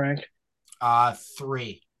Jets rank?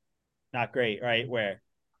 3. Not great, right? Where?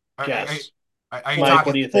 Guess. Are you Mike, talking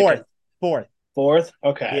what do you think? Fourth.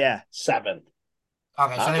 Okay. Yeah. 7th.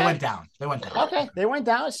 Okay, so Okay. they went down. Okay, they went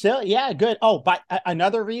down. Still, yeah, good. Oh, but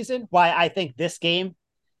another reason why I think this game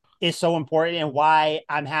is so important and why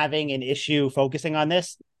I'm having an issue focusing on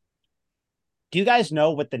this. Do you guys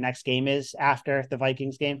know what the next game is after the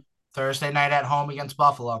Vikings game? Thursday night at home against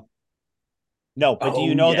Buffalo. No, but do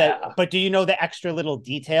you know that? But do you know the extra little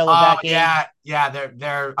detail of that game? Yeah.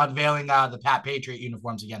 They're unveiling the Pat Patriot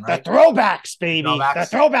uniforms again, right? The throwbacks, baby. The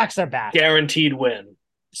throwbacks are back. Guaranteed win.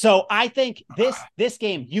 So I think this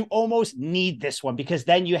game, you almost need this one, because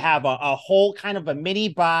then you have a whole kind of a mini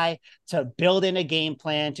bye to build in a game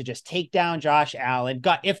plan to just take down Josh Allen.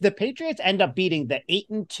 God, if the Patriots end up beating the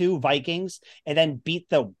 8-2 Vikings and then beat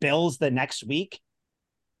the Bills the next week,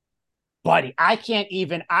 buddy, I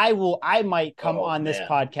might come on this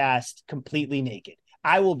podcast completely naked.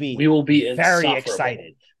 We will be very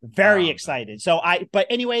excited. Very excited. So but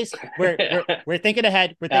anyways, we're thinking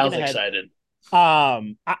ahead. We're thinking ahead. Excited.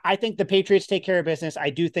 I think the Patriots take care of business.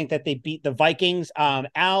 I do think that they beat the Vikings.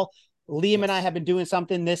 Al, Liam and I have been doing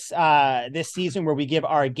something this season where we give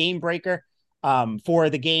our game breaker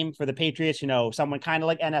for the game for the Patriots, someone kind of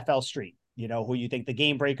like NFL Street, who you think the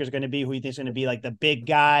game breaker is going to be, who you think is going to be like the big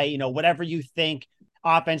guy, whatever you think,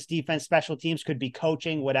 offense, defense, special teams, could be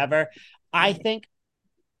coaching, whatever. I think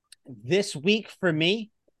this week for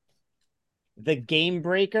me, the game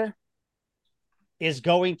breaker is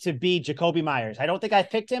going to be Jakobi Meyers. I don't think I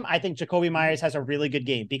picked him. I think Jakobi Meyers has a really good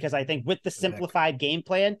game, because I think with the simplified game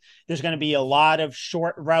plan, there's going to be a lot of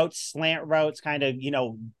short routes, slant routes, kind of,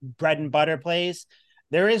 bread and butter plays.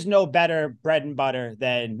 There is no better bread and butter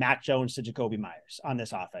than Mac Jones to Jakobi Meyers on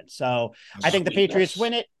this offense. So I think the Patriots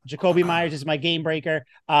win it. Jakobi Meyers is my game breaker.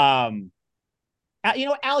 Liam,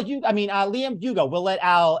 you go. We'll let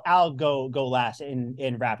Al go last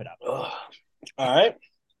and wrap it up. All right.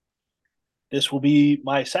 This will be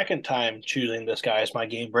my second time choosing this guy as my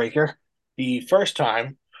game breaker. The first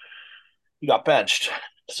time, he got benched.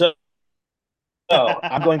 So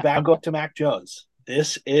I'm going to Mac Jones.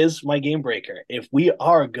 This is my game breaker. If we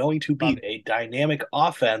are going to beat a dynamic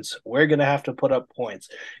offense, we're going to have to put up points.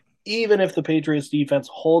 Even if the Patriots defense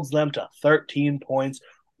holds them to 13 points,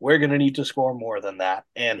 we're going to need to score more than that.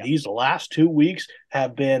 And these last 2 weeks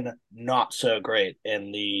have been not so great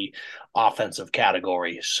in the offensive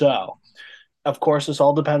category. So, of course, this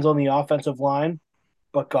all depends on the offensive line,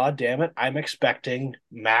 but God damn it, I'm expecting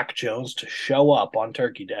Mac Jones to show up on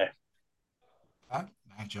Turkey Day.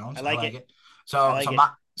 Mac Jones, I like it.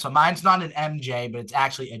 So mine's not an MJ, but it's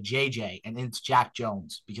actually a JJ, and it's Jack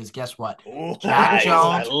Jones. Because guess what? Ooh, Jack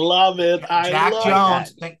Jones. I love it. Jack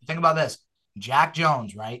Jones. Think about this. Jack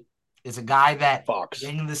Jones, right, is a guy that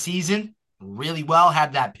beginning of the season really well,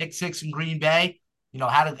 had that pick six in Green Bay.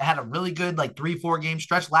 Had a really good 3-4 game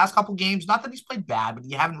stretch. Last couple games, not that he's played bad, but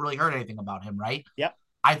you haven't really heard anything about him, right? Yep.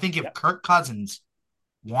 I think if Kirk Cousins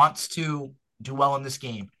wants to do well in this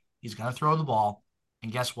game, he's going to throw the ball.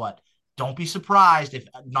 And guess what? Don't be surprised if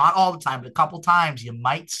not all the time, but a couple times you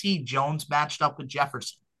might see Jones matched up with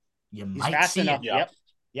Jefferson. You might see it.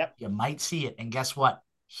 Yep. You might see it. And guess what?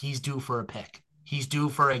 He's due for a pick. He's due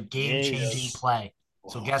for a game-changing play.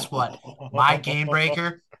 So guess what? My game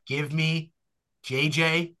breaker, give me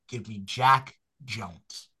JJ, give me Jack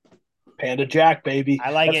Jones. Panda Jack, baby.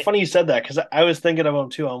 I like That's it. funny you said that because I was thinking of him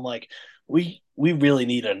too. I'm like, we really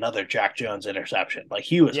need another Jack Jones interception. Like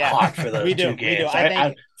he was Yeah, hot for those we do. two We do. games. I think.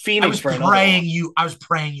 I Phoenix was for another one. I was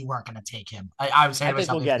praying you weren't going to take him. I was saying I to think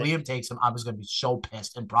myself, we'll if get it. Liam takes him, I was going to be so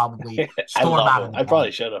pissed and probably I storm love out him. of the I probably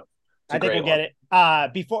game. should have. I think we'll get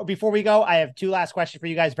it. Before we go, I have two last questions for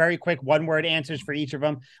you guys. Very quick, one word answers for each of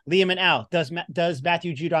them. Liam and Al, does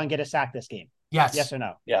Matthew Judon get a sack this game? Yes. Yes or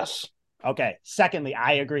no? Yes. Okay. Secondly,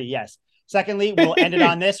 I agree. Yes. Secondly, we'll end it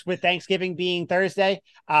on this with Thanksgiving being Thursday.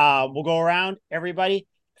 We'll go around. Everybody,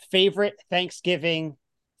 favorite Thanksgiving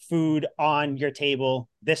food on your table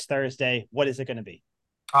this Thursday. What is it going to be?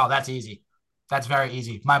 Oh, that's easy. That's very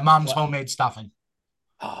easy. My mom's homemade stuffing.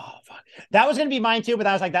 Oh, fuck. That was going to be mine too, but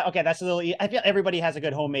I was like, that. Okay, that's a little. I feel everybody has a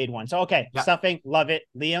good homemade one. So, okay, Yeah. stuffing, love it.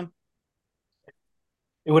 Liam?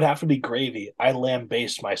 It would have to be gravy. I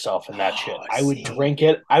lambaste myself in that shit. I would see. drink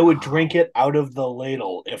it. I would drink it out of the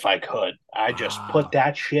ladle if I could. I just put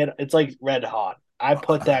that shit. It's like red hot. I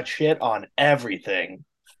put that shit on everything.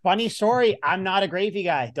 Funny story. I'm not a gravy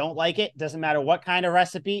guy. Don't like it. Doesn't matter what kind of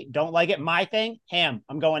recipe. Don't like it. My thing, ham.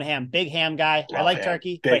 I'm going ham. Big ham guy. I Love like ham.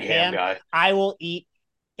 turkey, Big but ham guy. I will eat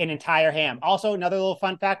an entire ham. Also, another little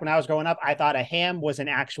fun fact: when I was growing up, I thought a ham was an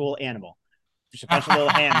actual animal. Just a bunch of little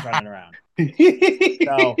hams running around.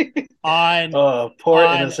 So poor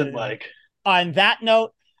innocent Mike. On that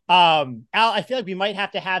note, Al, I feel like we might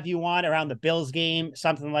have to have you on around the Bills game,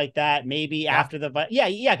 something like that. Maybe after the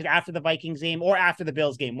after the Vikings game or after the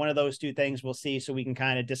Bills game, one of those two things. We'll see, so we can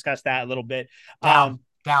kind of discuss that a little bit. Down.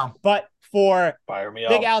 But for Fire me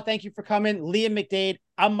Big up. Al, thank you for coming. Liam McDade,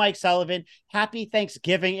 I'm Mike Sullivan. Happy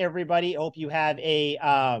Thanksgiving, everybody. Hope you have a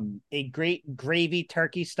great gravy,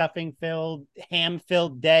 turkey stuffing filled, ham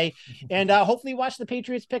filled day, and hopefully watch the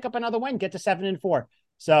Patriots pick up another win, get to 7-4.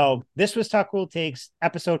 So this was Tuck Rule Takes,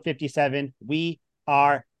 episode 57. We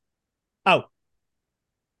are out.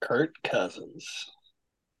 Kirk Cousins.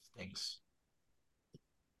 Thanks.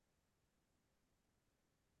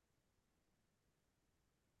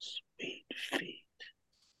 Sweet feet.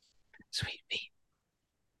 Sweet feet.